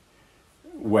my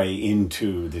way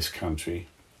into this country.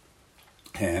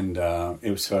 And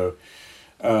it was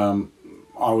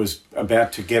I was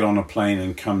about to get on a plane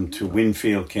and come to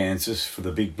Winfield, Kansas for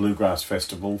the big Bluegrass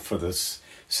Festival for this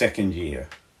second year.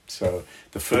 So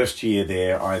the first year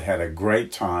there, I'd had a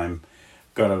great time,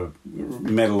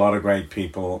 met a lot of great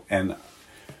people, and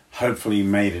hopefully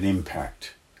made an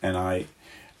impact. And I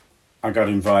got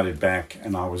invited back,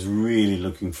 and I was really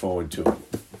looking forward to it.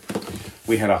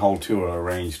 We had a whole tour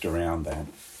arranged around that.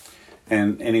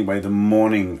 And anyway, the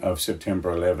morning of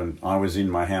September 11, I was in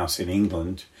my house in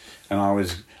England, and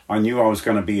I knew I was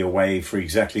going to be away for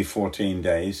exactly 14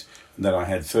 days, and that I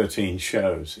had 13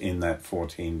 shows in that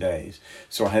 14 days.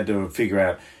 So I had to figure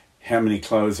out how many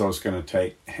clothes I was going to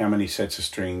take, how many sets of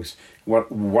strings,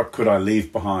 what could I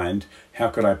leave behind, how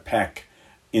could I pack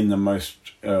in the most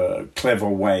clever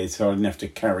way so I didn't have to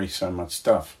carry so much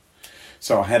stuff.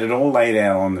 So I had it all laid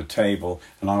out on the table,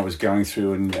 and I was going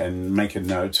through and making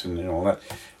notes and all that.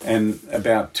 And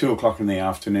about 2:00 in the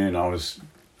afternoon, I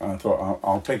thought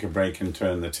I'll take a break and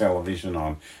turn the television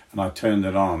on. And I turned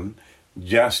it on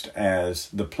just as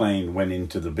the plane went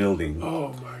into the building.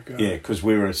 Oh my God! Yeah, because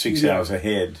we were 6 hours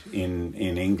ahead in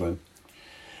England.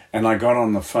 And I got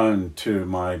on the phone to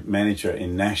my manager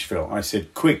in Nashville. I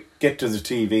said, quick, get to the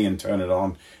TV and turn it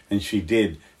on. And she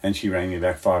did. And she rang me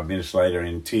back 5 minutes later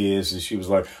in tears. And she was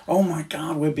like, oh, my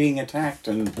God, we're being attacked.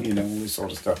 And, you know, all this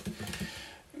sort of stuff.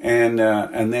 And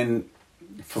then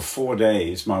for 4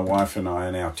 days, my wife and I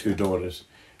and our 2 daughters,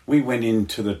 we went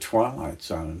into the twilight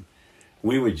zone.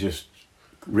 We were just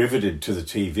riveted to the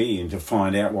TV and to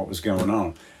find out what was going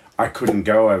on. I couldn't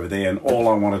go over there, and all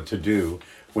I wanted to do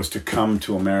was to come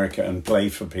to America and play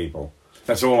for people.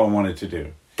 That's all I wanted to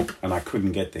do, and I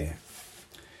couldn't get there.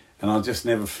 And I'll just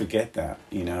never forget that,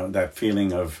 you know, that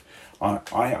feeling of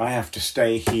I have to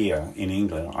stay here in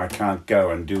England. I can't go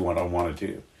and do what I want to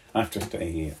do. I have to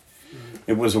stay here.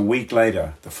 It was a week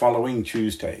later, the following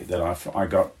Tuesday, that I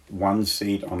got one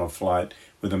seat on a flight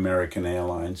with American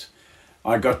Airlines.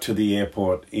 I got to the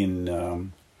airport in,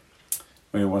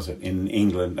 where was it? In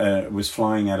England. It was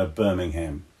flying out of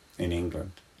Birmingham in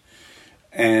England.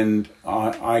 And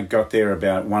I got there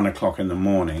about 1 o'clock in the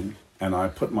morning, and I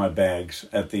put my bags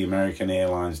at the American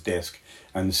Airlines desk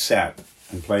and sat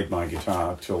and played my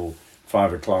guitar till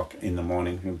 5 o'clock in the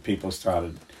morning when people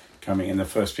started coming. And the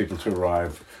first people to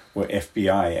arrive were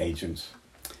FBI agents.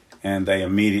 And they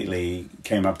immediately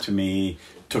came up to me,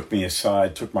 took me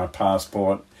aside, took my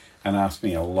passport, and asked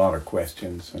me a lot of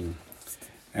questions. And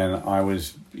I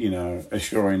was, you know,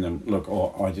 assuring them, look,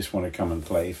 I just want to come and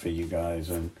play for you guys.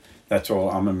 And that's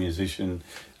all. I'm a musician,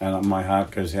 and my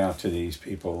heart goes out to these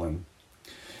people. And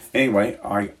anyway,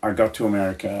 I got to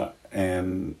America,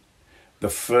 and the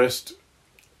first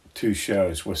 2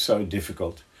 shows were so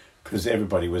difficult because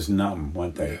everybody was numb,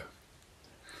 weren't they? Yeah.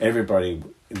 Everybody,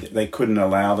 they couldn't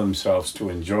allow themselves to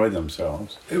enjoy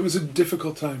themselves. It was a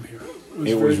difficult time here.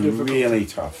 It was really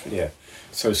tough, yeah.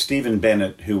 So Stephen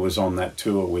Bennett, who was on that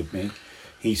tour with me,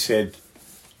 he said,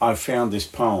 I found this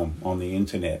poem on the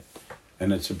internet,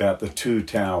 and it's about the 2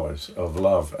 towers of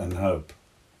love and hope.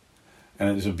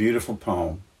 And it's a beautiful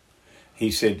poem.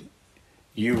 He said,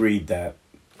 you read that,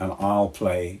 and I'll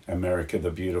play America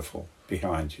the Beautiful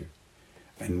behind you.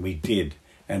 And we did.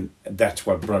 And that's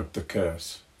what broke the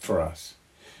curse for us.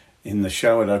 In the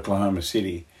show at Oklahoma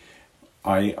City,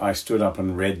 I stood up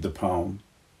and read the poem,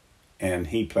 and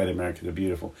he played America the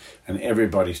Beautiful, and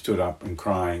everybody stood up and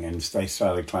crying, and they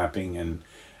started clapping, and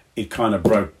it kind of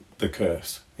broke the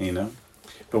curse, you know.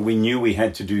 But we knew we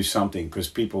had to do something because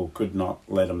people could not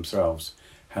let themselves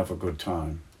have a good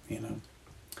time, you know.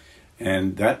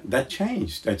 And that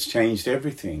changed. That's changed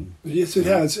everything. Yes, it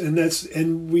has,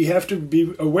 and we have to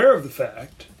be aware of the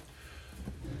fact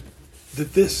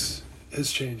that this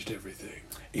has changed everything.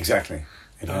 Exactly,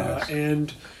 it has.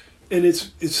 And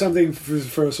it's something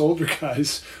for us older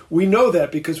guys. We know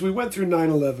that because we went through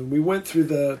 9/11. We went through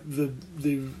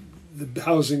the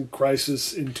housing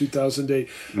crisis in 2008.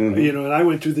 Mm-hmm. You know, and I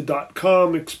went through the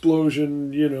 .com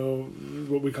explosion. You know,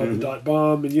 what we call the dot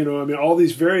bomb, and you know, I mean, all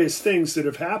these various things that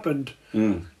have happened.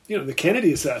 Mm. You know, the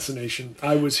Kennedy assassination.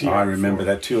 I was here. I remember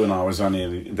that too, and I was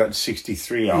only that's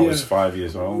 63. I was 5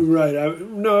 years old. Right. I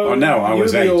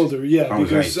was 8. older. Yeah,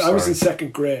 because I was in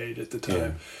 2nd grade at the time.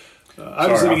 Yeah. I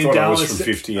was living in Dallas. I was from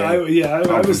 58.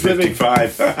 I was living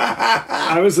 55.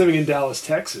 I was living in Dallas,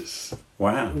 Texas.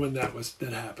 Wow. When that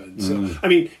happened. So I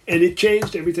mean, and it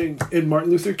changed everything. And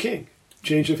Martin Luther King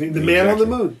changed everything. The Man on the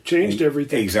Moon changed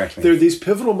everything. Exactly. There are these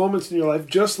pivotal moments in your life,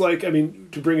 just like, I mean,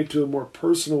 to bring it to a more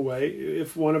personal way,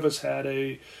 if one of us had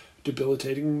a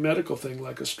debilitating medical thing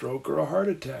like a stroke or a heart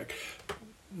attack,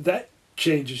 that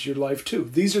changes your life too.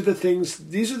 These are the things,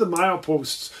 these are the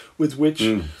mileposts with which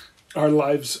our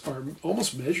lives are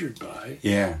almost measured by.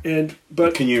 Yeah.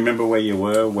 But can you remember where you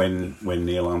were when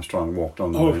Neil Armstrong walked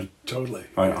on the moon? Oh, totally.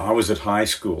 I was at high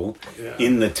school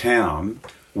in the town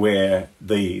where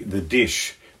the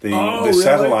dish, the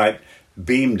satellite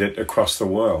beamed it across the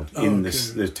world in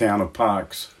the town of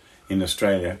Parkes in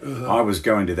Australia. I was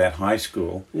going to that high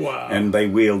school. Wow. And they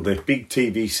wheeled the big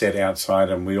TV set outside,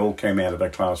 and we all came out of our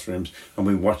classrooms and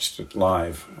we watched it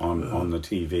live on the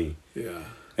TV. Yeah.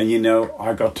 And you know,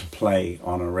 I got to play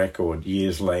on a record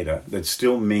years later that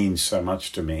still means so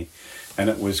much to me, and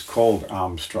it was called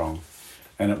Armstrong,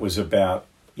 and it was about,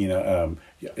 you know,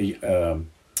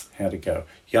 how'd it go?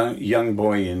 Young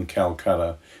boy in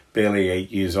Calcutta, barely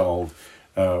 8 years old,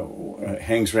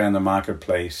 hangs around the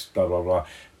marketplace, blah blah blah.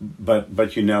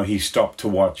 But you know, he stopped to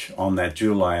watch on that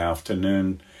July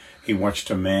afternoon. He watched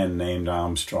a man named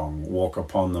Armstrong walk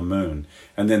upon the moon.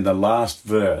 And then the last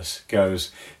verse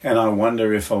goes, and I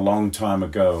wonder if a long time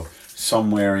ago,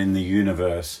 somewhere in the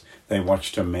universe, they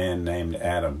watched a man named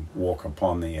Adam walk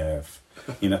upon the earth.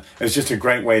 You know, it was just a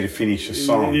great way to finish a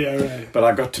song. Yeah, right. But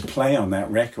I got to play on that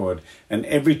record, and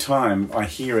every time I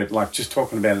hear it, like just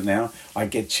talking about it now, I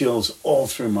get chills all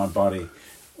through my body,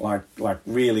 like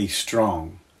really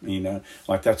strong. You know,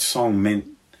 like that song meant,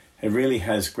 it really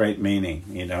has great meaning.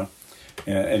 You know,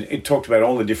 and it talked about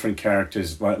all the different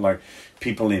characters, like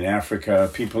people in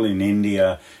Africa, people in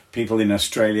India, people in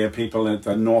Australia, people at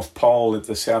the North Pole, at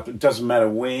the South. It doesn't matter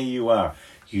where you are.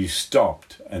 You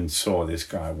stopped and saw this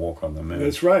guy walk on the moon.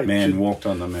 That's right. Man walked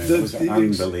on the moon. It was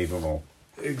unbelievable.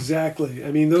 Exactly.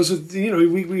 I mean, those are, you know,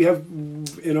 we have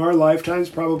in our lifetimes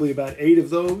probably about 8 of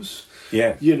those.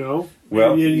 Yeah. You know,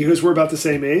 well, because we're about the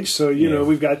same age. So, you know,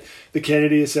 we've got the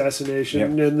Kennedy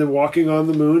assassination and the walking on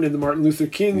the moon and the Martin Luther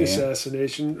King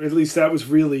assassination. At least that was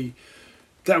really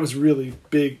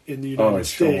big in the United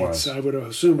States. Sure I would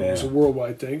assume it was a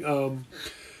worldwide thing.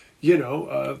 You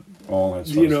know, all that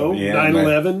you know,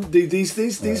 9/11.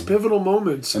 These pivotal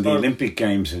moments. And the Olympic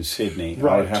Games in Sydney,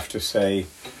 right. I would have to say,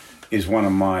 is one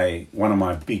of my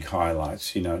big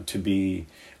highlights. You know, to be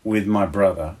with my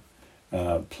brother,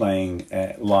 playing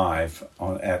live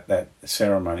at that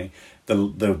ceremony,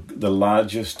 the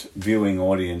largest viewing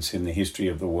audience in the history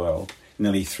of the world,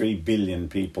 nearly 3 billion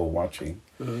people watching.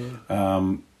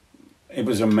 It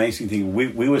was an amazing thing.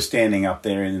 We were standing up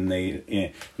there and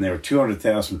there were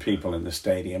 200,000 people in the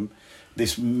stadium.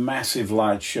 This massive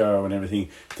light show and everything.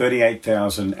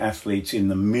 38,000 athletes in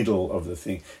the middle of the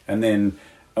thing, and then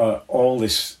all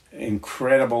this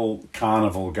incredible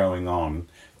carnival going on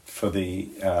for the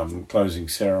closing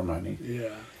ceremony. Yeah.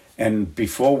 And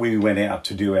before we went out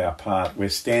to do our part, we're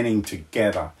standing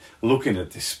together looking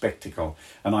at this spectacle.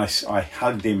 And I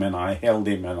hugged him and I held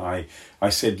him and I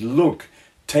said, look,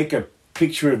 take a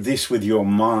picture of this with your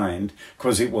mind,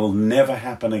 because it will never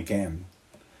happen again.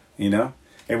 You know,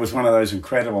 it was one of those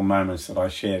incredible moments that I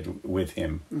shared with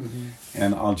him,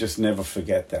 and I'll just never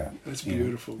forget that. That's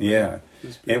beautiful. Yeah,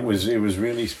 it was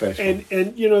really special.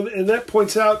 And you know, and that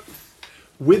points out,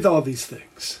 with all these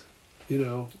things, you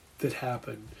know, that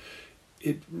happen,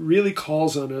 it really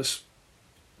calls on us,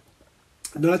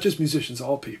 not just musicians,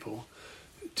 all people,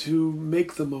 to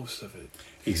make the most of it.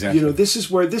 Exactly. You know, this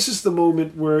is the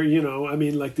moment where, you know, I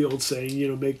mean, like the old saying, you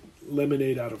know, make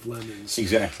lemonade out of lemons.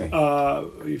 Exactly.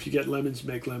 If you get lemons,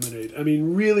 make lemonade. I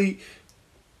mean, really,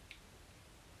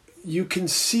 you can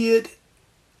see it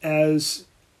as,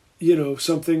 you know,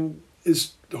 something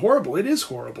is horrible. It is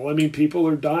horrible. I mean, people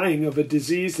are dying of a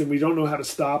disease and we don't know how to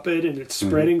stop it, and it's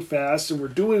spreading fast, and we're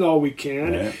doing all we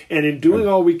can. Yeah. And in doing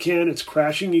all we can, it's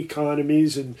crashing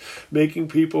economies and making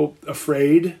people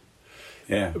afraid.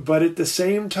 Yeah. But at the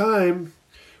same time,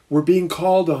 we're being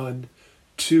called on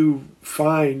to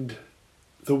find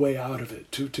the way out of it,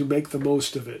 to make the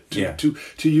most of it,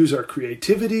 to use our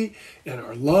creativity and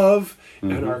our love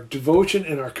and our devotion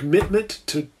and our commitment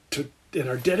to and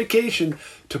our dedication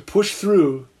to push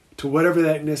through to whatever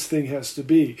that next thing has to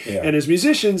be. Yeah. And as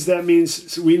musicians, that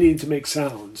means we need to make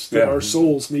sounds that our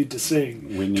souls need to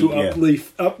sing to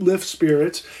uplift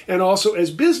spirits. And also as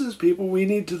business people, we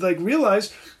need to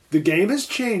realize the game has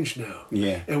changed now.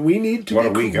 Yeah. And we need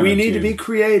to be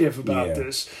creative about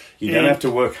this. You don't have to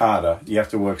work harder. You have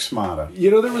to work smarter.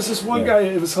 You know, there was this one guy,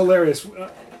 it was hilarious.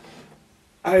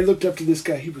 I looked up to this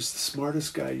guy. He was the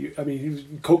smartest guy. I mean, he was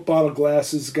Coke bottle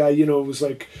glasses guy. You know, it was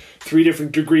like 3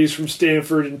 different degrees from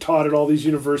Stanford and taught at all these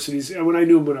universities. And when I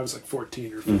knew him when I was like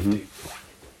 14 or 15.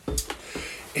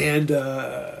 And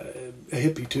a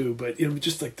hippie too, but you know,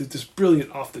 just like this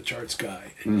brilliant off the charts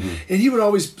guy. And he would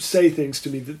always say things to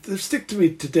me that stick to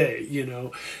me today, you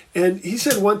know. And he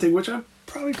said one thing, which I'm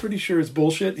probably pretty sure is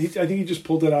bullshit. I think he just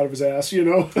pulled it out of his ass, you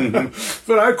know.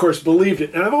 But I, of course, believed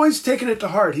it. And I've always taken it to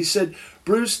heart. He said,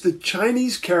 Bruce, the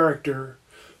Chinese character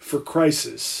for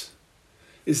crisis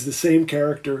is the same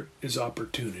character as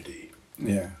opportunity.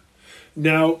 Yeah.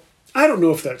 Now, I don't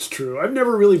know if that's true. I've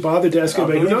never really bothered to ask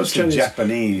anybody who knows Chinese.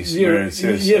 Japanese, you know, where it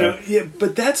says,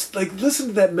 but that's like, listen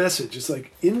to that message. It's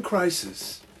like, in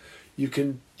crisis, you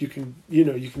can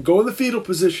go in the fetal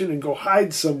position and go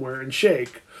hide somewhere and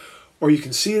shake, or you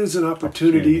can see it as an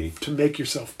opportunity to make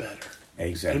yourself better.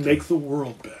 Exactly. And make the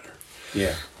world better.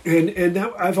 Yeah. And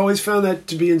that, I've always found that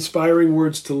to be inspiring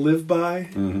words to live by.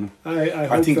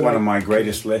 I think one of my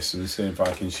greatest lessons, if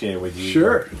I can share with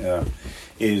you,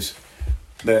 is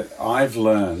that I've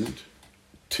learned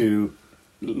to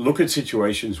look at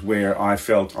situations where I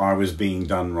felt I was being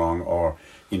done wrong, or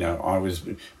you know, I was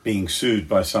being sued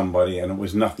by somebody, and it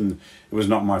was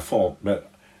not my fault,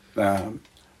 but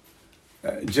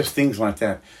just things like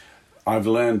that. I've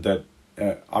learned that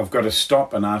I've got to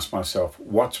stop and ask myself,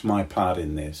 what's my part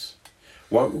in this?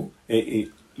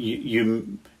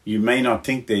 you may not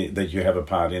think that you have a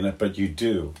part in it, but you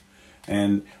do.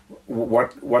 And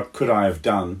what could I have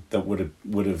done that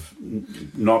would have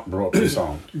not brought this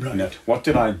on? Right. You know, what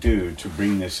did I do to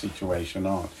bring this situation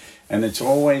on? And it's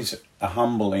always a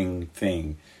humbling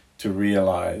thing to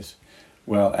realize,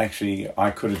 well, actually,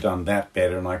 I could have done that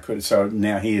better, and I could. So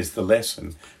now here's the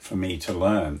lesson for me to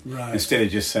learn, right. instead of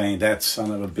just saying that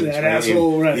son of a bitch, that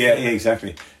asshole, right? Yeah,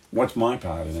 exactly. What's my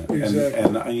part in it? Exactly.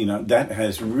 And you know, that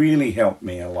has really helped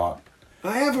me a lot.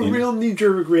 I have a real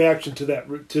knee-jerk reaction to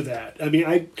that. I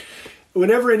mean,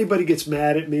 whenever anybody gets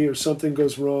mad at me or something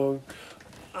goes wrong,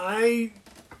 I've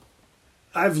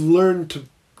learned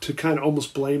to kind of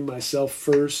almost blame myself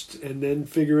first and then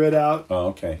figure it out. Oh,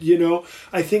 okay. You know,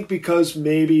 I think because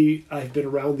maybe I've been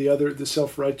around the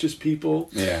self-righteous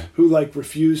people who like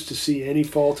refuse to see any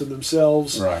fault in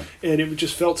themselves. Right. And it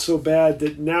just felt so bad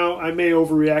that now I may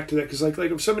overreact to that, because like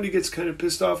if somebody gets kind of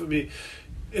pissed off at me,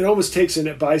 it almost takes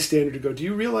a bystander to go, do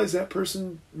you realize that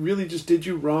person really just did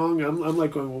you wrong? I'm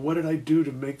like going, well, what did I do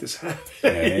to make this happen? Yeah,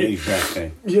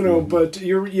 exactly. You know, but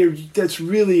you're that's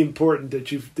really important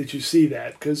that you see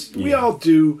that, because we all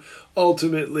do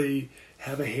ultimately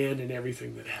have a hand in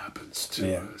everything that happens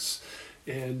to us.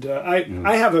 And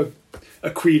I have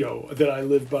a credo that I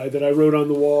live by that I wrote on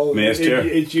the wall.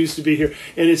 It used to be here,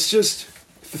 and it's just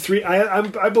the three.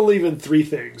 I believe in three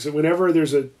things, and whenever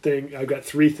there's a thing, I've got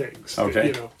three things. Okay,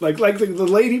 you know, like the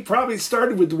lady probably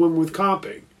started with the one with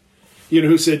comping. You know,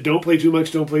 who said, don't play too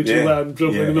much, don't play too loud, and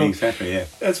don't play the milk. Exactly, yeah.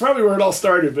 That's probably where it all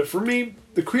started. But for me,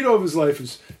 the credo of his life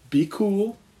is be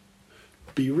cool,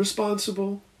 be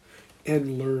responsible,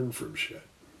 and learn from shit.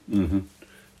 Mm-hmm.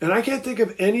 And I can't think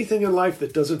of anything in life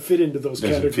that doesn't fit into those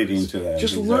categories. Fit into that.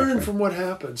 Just learn from what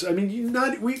happens. I mean,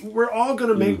 we're all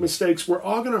going to make mistakes. We're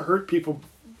all going to hurt people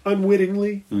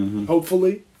unwittingly,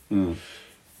 hopefully. Mm.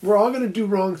 We're all going to do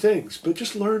wrong things, but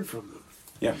just learn from them.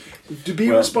 Yeah. To be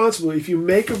responsible. If you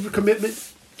make a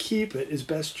commitment, keep it as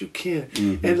best you can.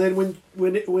 Mm-hmm. And then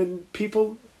when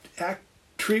people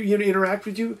interact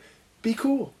with you, be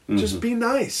cool. Mm-hmm. Just be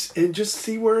nice and just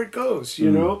see where it goes. You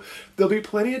know, there'll be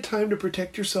plenty of time to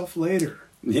protect yourself later.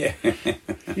 Yeah.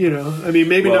 You know, I mean,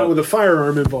 maybe not with a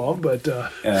firearm involved, but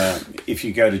if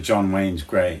you go to John Wayne's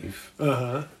grave,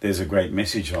 there's a great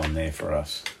message on there for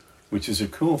us, which is a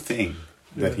cool thing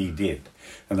that he did.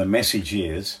 And the message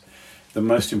is, the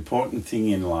most important thing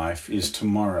in life is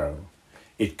tomorrow.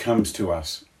 It comes to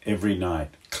us every night,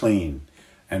 clean,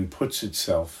 and puts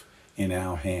itself in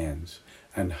our hands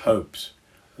and hopes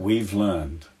we've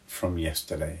learned from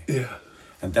yesterday. Yeah.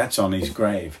 And that's on his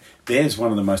grave. There's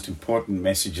one of the most important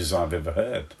messages I've ever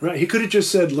heard. Right. He could have just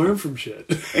said, learn from shit.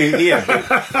 Yeah,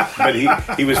 but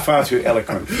he was far too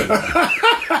eloquent for that.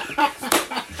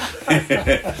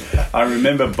 I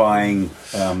remember buying,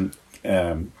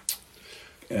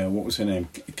 what was her name?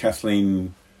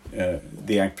 Kathleen,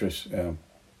 the actress,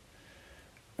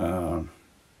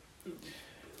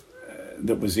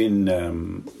 that was in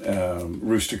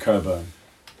Rooster Cogburn.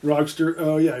 Rooster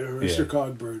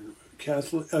Cogburn.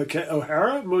 Kathleen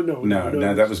O'Hara?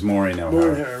 No, that was Maureen O'Hara.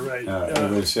 Maureen O'Hara, right.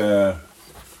 It was.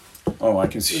 I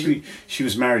can see she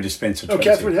was married to Spencer Tracy.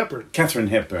 Katharine Hepburn. Katharine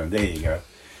Hepburn. There you go.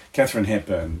 Katharine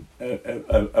Hepburn.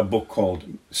 A book called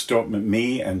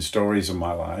Me and Stories of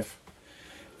My Life,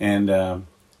 and I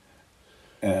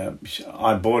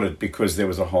bought it because there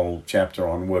was a whole chapter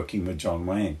on working with John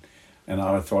Wayne. And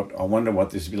I thought, I wonder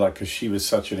what this would be like, because she was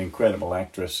such an incredible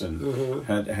actress and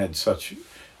had such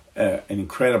an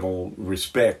incredible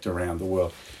respect around the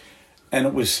world. And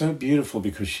it was so beautiful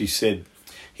because she said,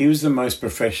 he was the most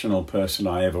professional person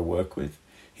I ever worked with.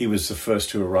 He was the first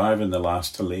to arrive and the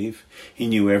last to leave. He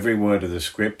knew every word of the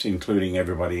script, including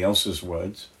everybody else's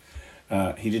words.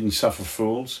 He didn't suffer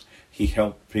fools. He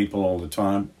helped people all the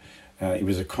time. He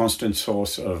was a constant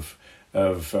source of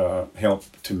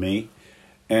help to me.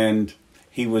 And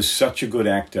he was such a good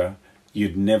actor,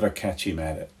 you'd never catch him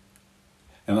at it.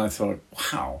 And I thought,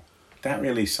 wow, that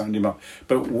really summed him up.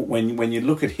 But when you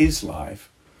look at his life,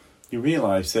 you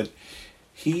realize that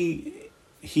he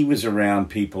was around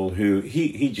people who,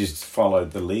 he just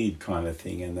followed the lead kind of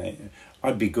thing. And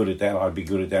I'd be good at that, I'd be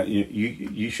good at that.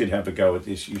 You should have a go at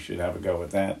this, you should have a go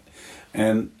at that.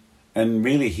 And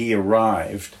really he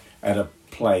arrived at a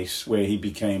place where he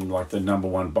became like the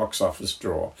 #1 box office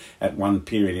draw at one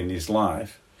period in his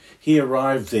life. He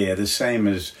arrived there the same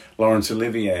as Laurence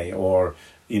Olivier or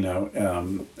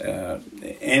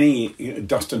any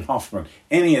Dustin Hoffman,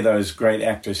 any of those great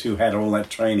actors who had all that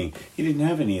training. He didn't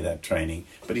have any of that training,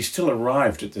 but he still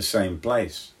arrived at the same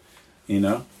place,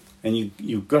 and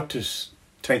you've got to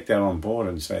take that on board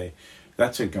and say,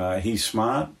 that's a guy, he's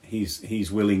smart,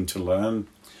 he's willing to learn.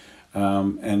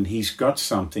 and he's got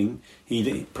something.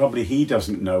 He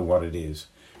doesn't know what it is,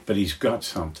 but he's got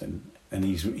something, and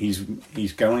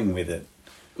he's going with it.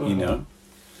 You know,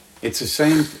 it's the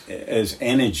same as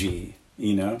energy.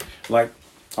 You know, like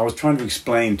I was trying to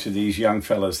explain to these young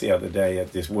fellas the other day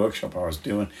at this workshop I was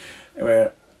doing,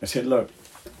 where I said, look,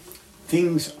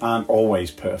 things aren't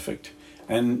always perfect.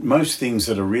 And most things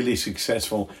that are really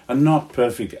successful are not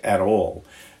perfect at all.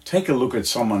 Take a look at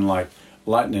someone like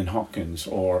Lightning Hopkins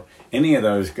or any of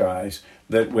those guys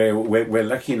that we're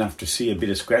lucky enough to see a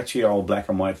bit of scratchy old black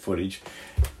and white footage.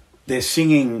 Their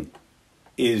singing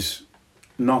is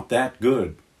not that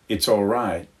good. It's all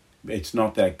right. It's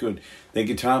not that good. Their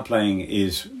guitar playing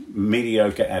is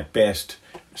mediocre at best,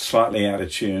 slightly out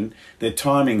of tune. Their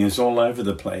timing is all over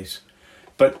the place.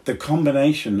 But the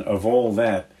combination of all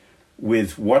that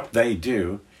with what they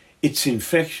do, it's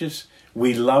infectious.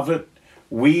 We love it.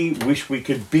 We wish we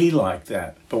could be like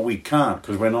that, but we can't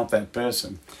because we're not that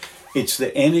person. It's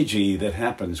the energy that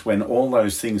happens when all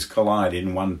those things collide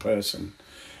in one person.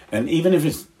 And even if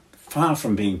it's far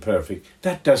from being perfect,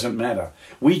 that doesn't matter.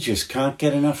 We just can't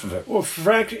get enough of it. Well,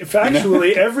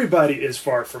 factually, everybody is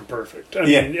far from perfect. I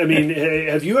mean,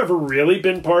 have you ever really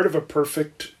been part of a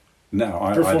perfect No,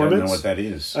 I don't know what that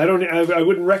is. I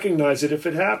wouldn't recognize it if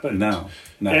it happened. No.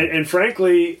 And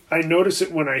frankly, I notice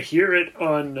it when I hear it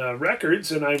on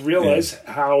records, and I realize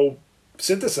how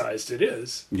synthesized it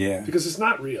is. Yeah. Because it's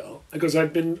not real. Because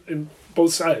I've been in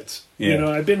both sides. Yeah. You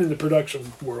know, I've been in the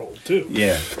production world too.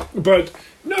 Yeah. But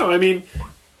no, I mean,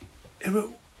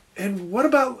 and what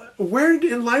about where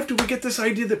in life did we get this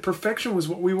idea that perfection was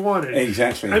what we wanted?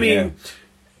 Exactly. I mean,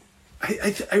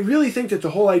 I really think that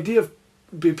the whole idea of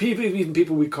even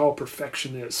people we call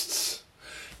perfectionists,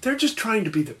 they're just trying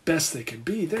to be the best they can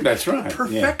be. That's right.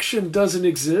 Perfection doesn't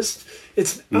exist.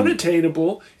 It's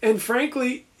unattainable, and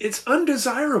frankly, it's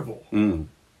undesirable.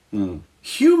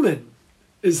 Human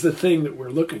is the thing that we're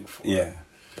looking for. Yeah.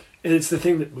 And it's the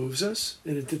thing that moves us,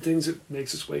 and it's the things that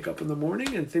makes us wake up in the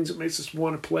morning, and things that makes us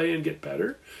want to play and get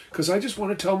better. Because I just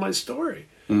want to tell my story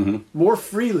more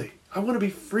freely. I want to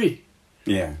be free.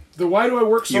 Yeah. Why do I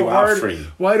work so hard? You are free.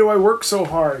 Why do I work so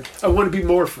hard? I want to be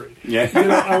more free. Yeah. You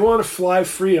know, I want to fly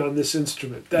free on this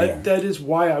instrument. That is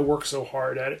why I work so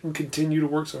hard at it and continue to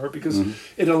work so hard, because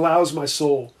it allows my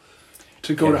soul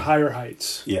to go to higher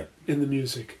heights in the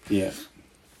music. Yeah.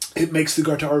 It makes the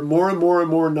guitar more and more and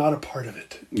more not a part of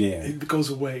it. Yeah. It goes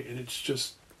away, and it's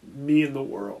just me and the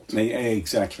world.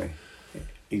 Exactly.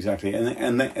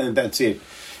 And that's it.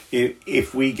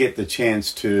 If we get the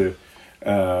chance to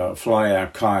fly our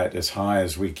kite as high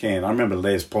as we can. I remember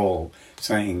Les Paul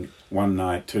saying one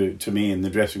night to me in the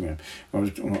dressing room, I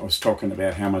was talking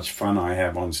about how much fun I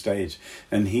have on stage,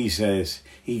 and he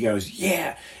goes,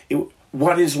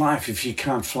 what is life if you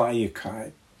can't fly your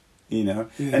kite? You know,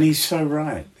 and he's so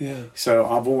right. Yeah. So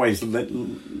I've always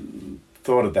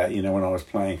thought of that, you know, when I was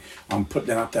playing. I'm putting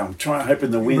it up there. I'm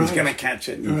hoping the wind's going to catch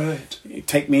it. And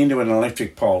take me into an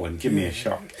electric pole and give me a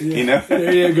shock. Yeah. You know?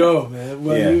 There you go, man.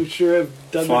 Well, you sure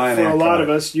have done that for a lot of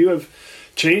us. You have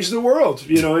changed the world,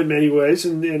 you know, in many ways,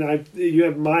 and you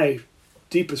have my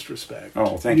deepest respect.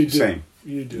 Oh, thank you. Same.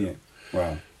 You do. Yeah.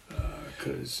 Wow.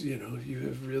 Because, you know, you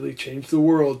have really changed the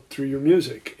world through your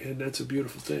music, and that's a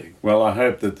beautiful thing. Well, I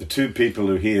hope that the two people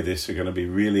who hear this are going to be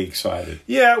really excited.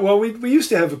 Yeah, well, we used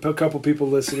to have a couple people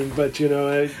listening, but, you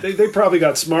know, they probably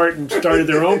got smart and started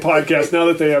their own podcast now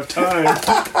that they have time.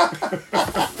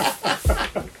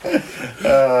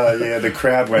 The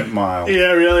crowd went mild.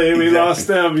 Yeah, really. We lost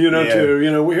them, you know, too. You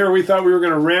know, we thought we were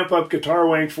going to ramp up Guitar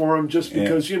Wank for them just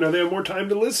because, you know, they have more time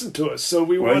to listen to us. So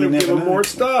we want to give them more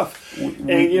stuff.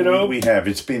 We have.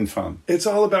 It's been fun. It's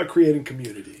all about creating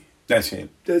community. That's it.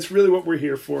 That's really what we're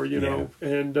here for, you know.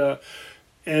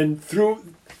 And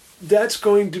through that's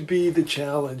going to be the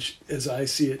challenge as I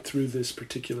see it through this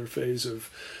particular phase of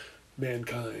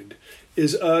mankind,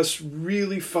 is us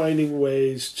really finding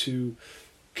ways to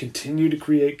continue to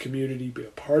create community, be a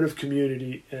part of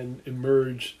community, and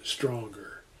emerge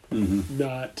stronger.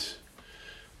 Not,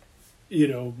 you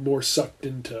know, more sucked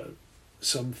into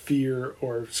some fear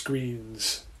or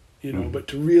screens, you know, but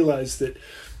to realize that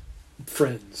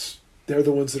friends, they're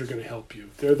the ones that are going to help you.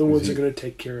 They're the ones that are going to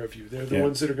take care of you. They're the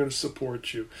ones that are going to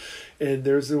support you. And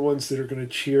there's the ones that are going to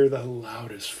cheer the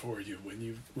loudest for you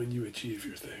when you achieve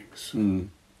your things.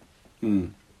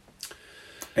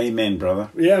 Amen, brother.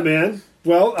 Yeah, man.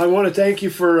 Well, I want to thank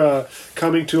you for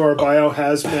coming to our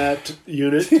biohazmat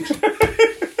unit.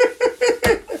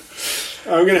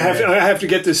 I have to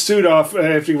get this suit off. I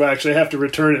have to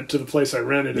return it to the place I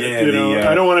rented it. Yeah, you know,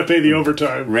 I don't want to pay the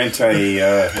overtime. Rent a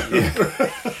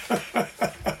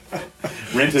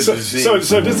rented So, the scene.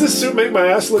 so does this suit make my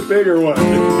ass look big or what?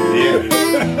 Yeah.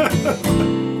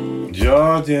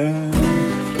 Georgia,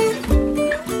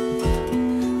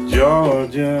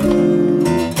 Georgia.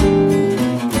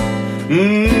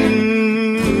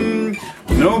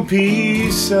 No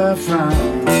peace I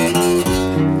found,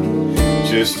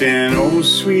 just an old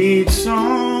sweet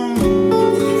song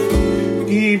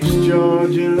keeps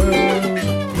Georgia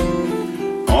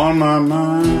on my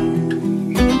mind.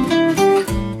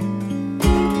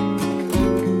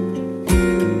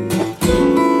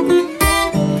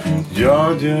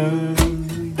 Georgia,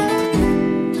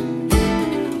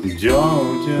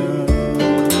 Georgia.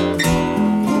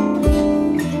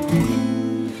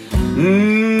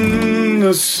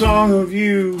 The song of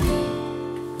you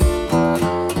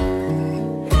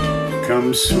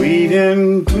comes sweet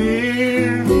and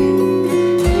clear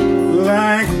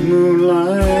like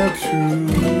moonlight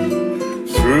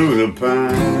through the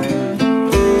pine.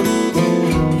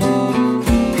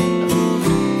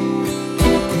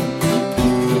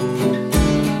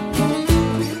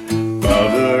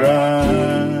 Other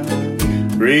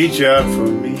eyes reach out for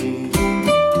me.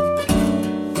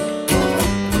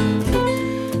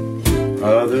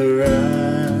 Other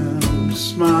arms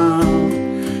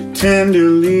smile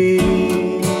tenderly,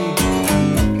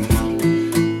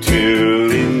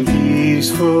 till in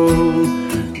peaceful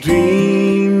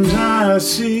dreams I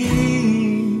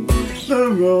see the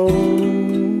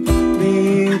road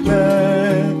lead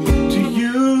back to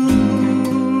you.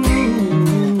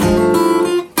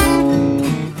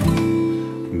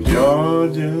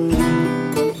 Georgia,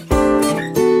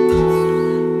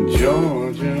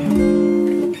 Georgia.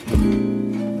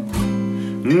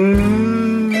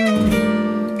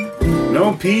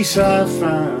 No peace I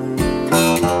find,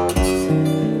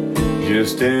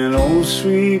 just an old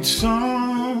sweet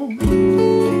song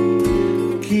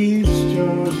keeps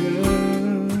Georgia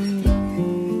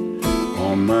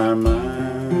on my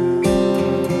mind.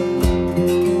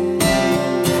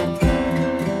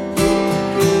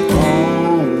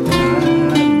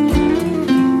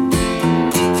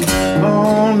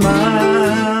 On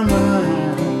my mind.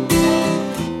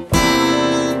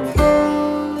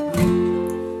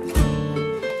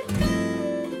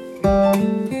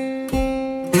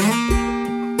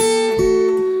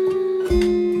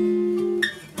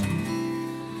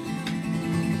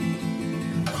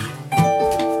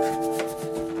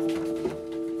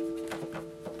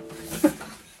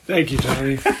 Thank you,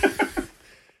 Tony.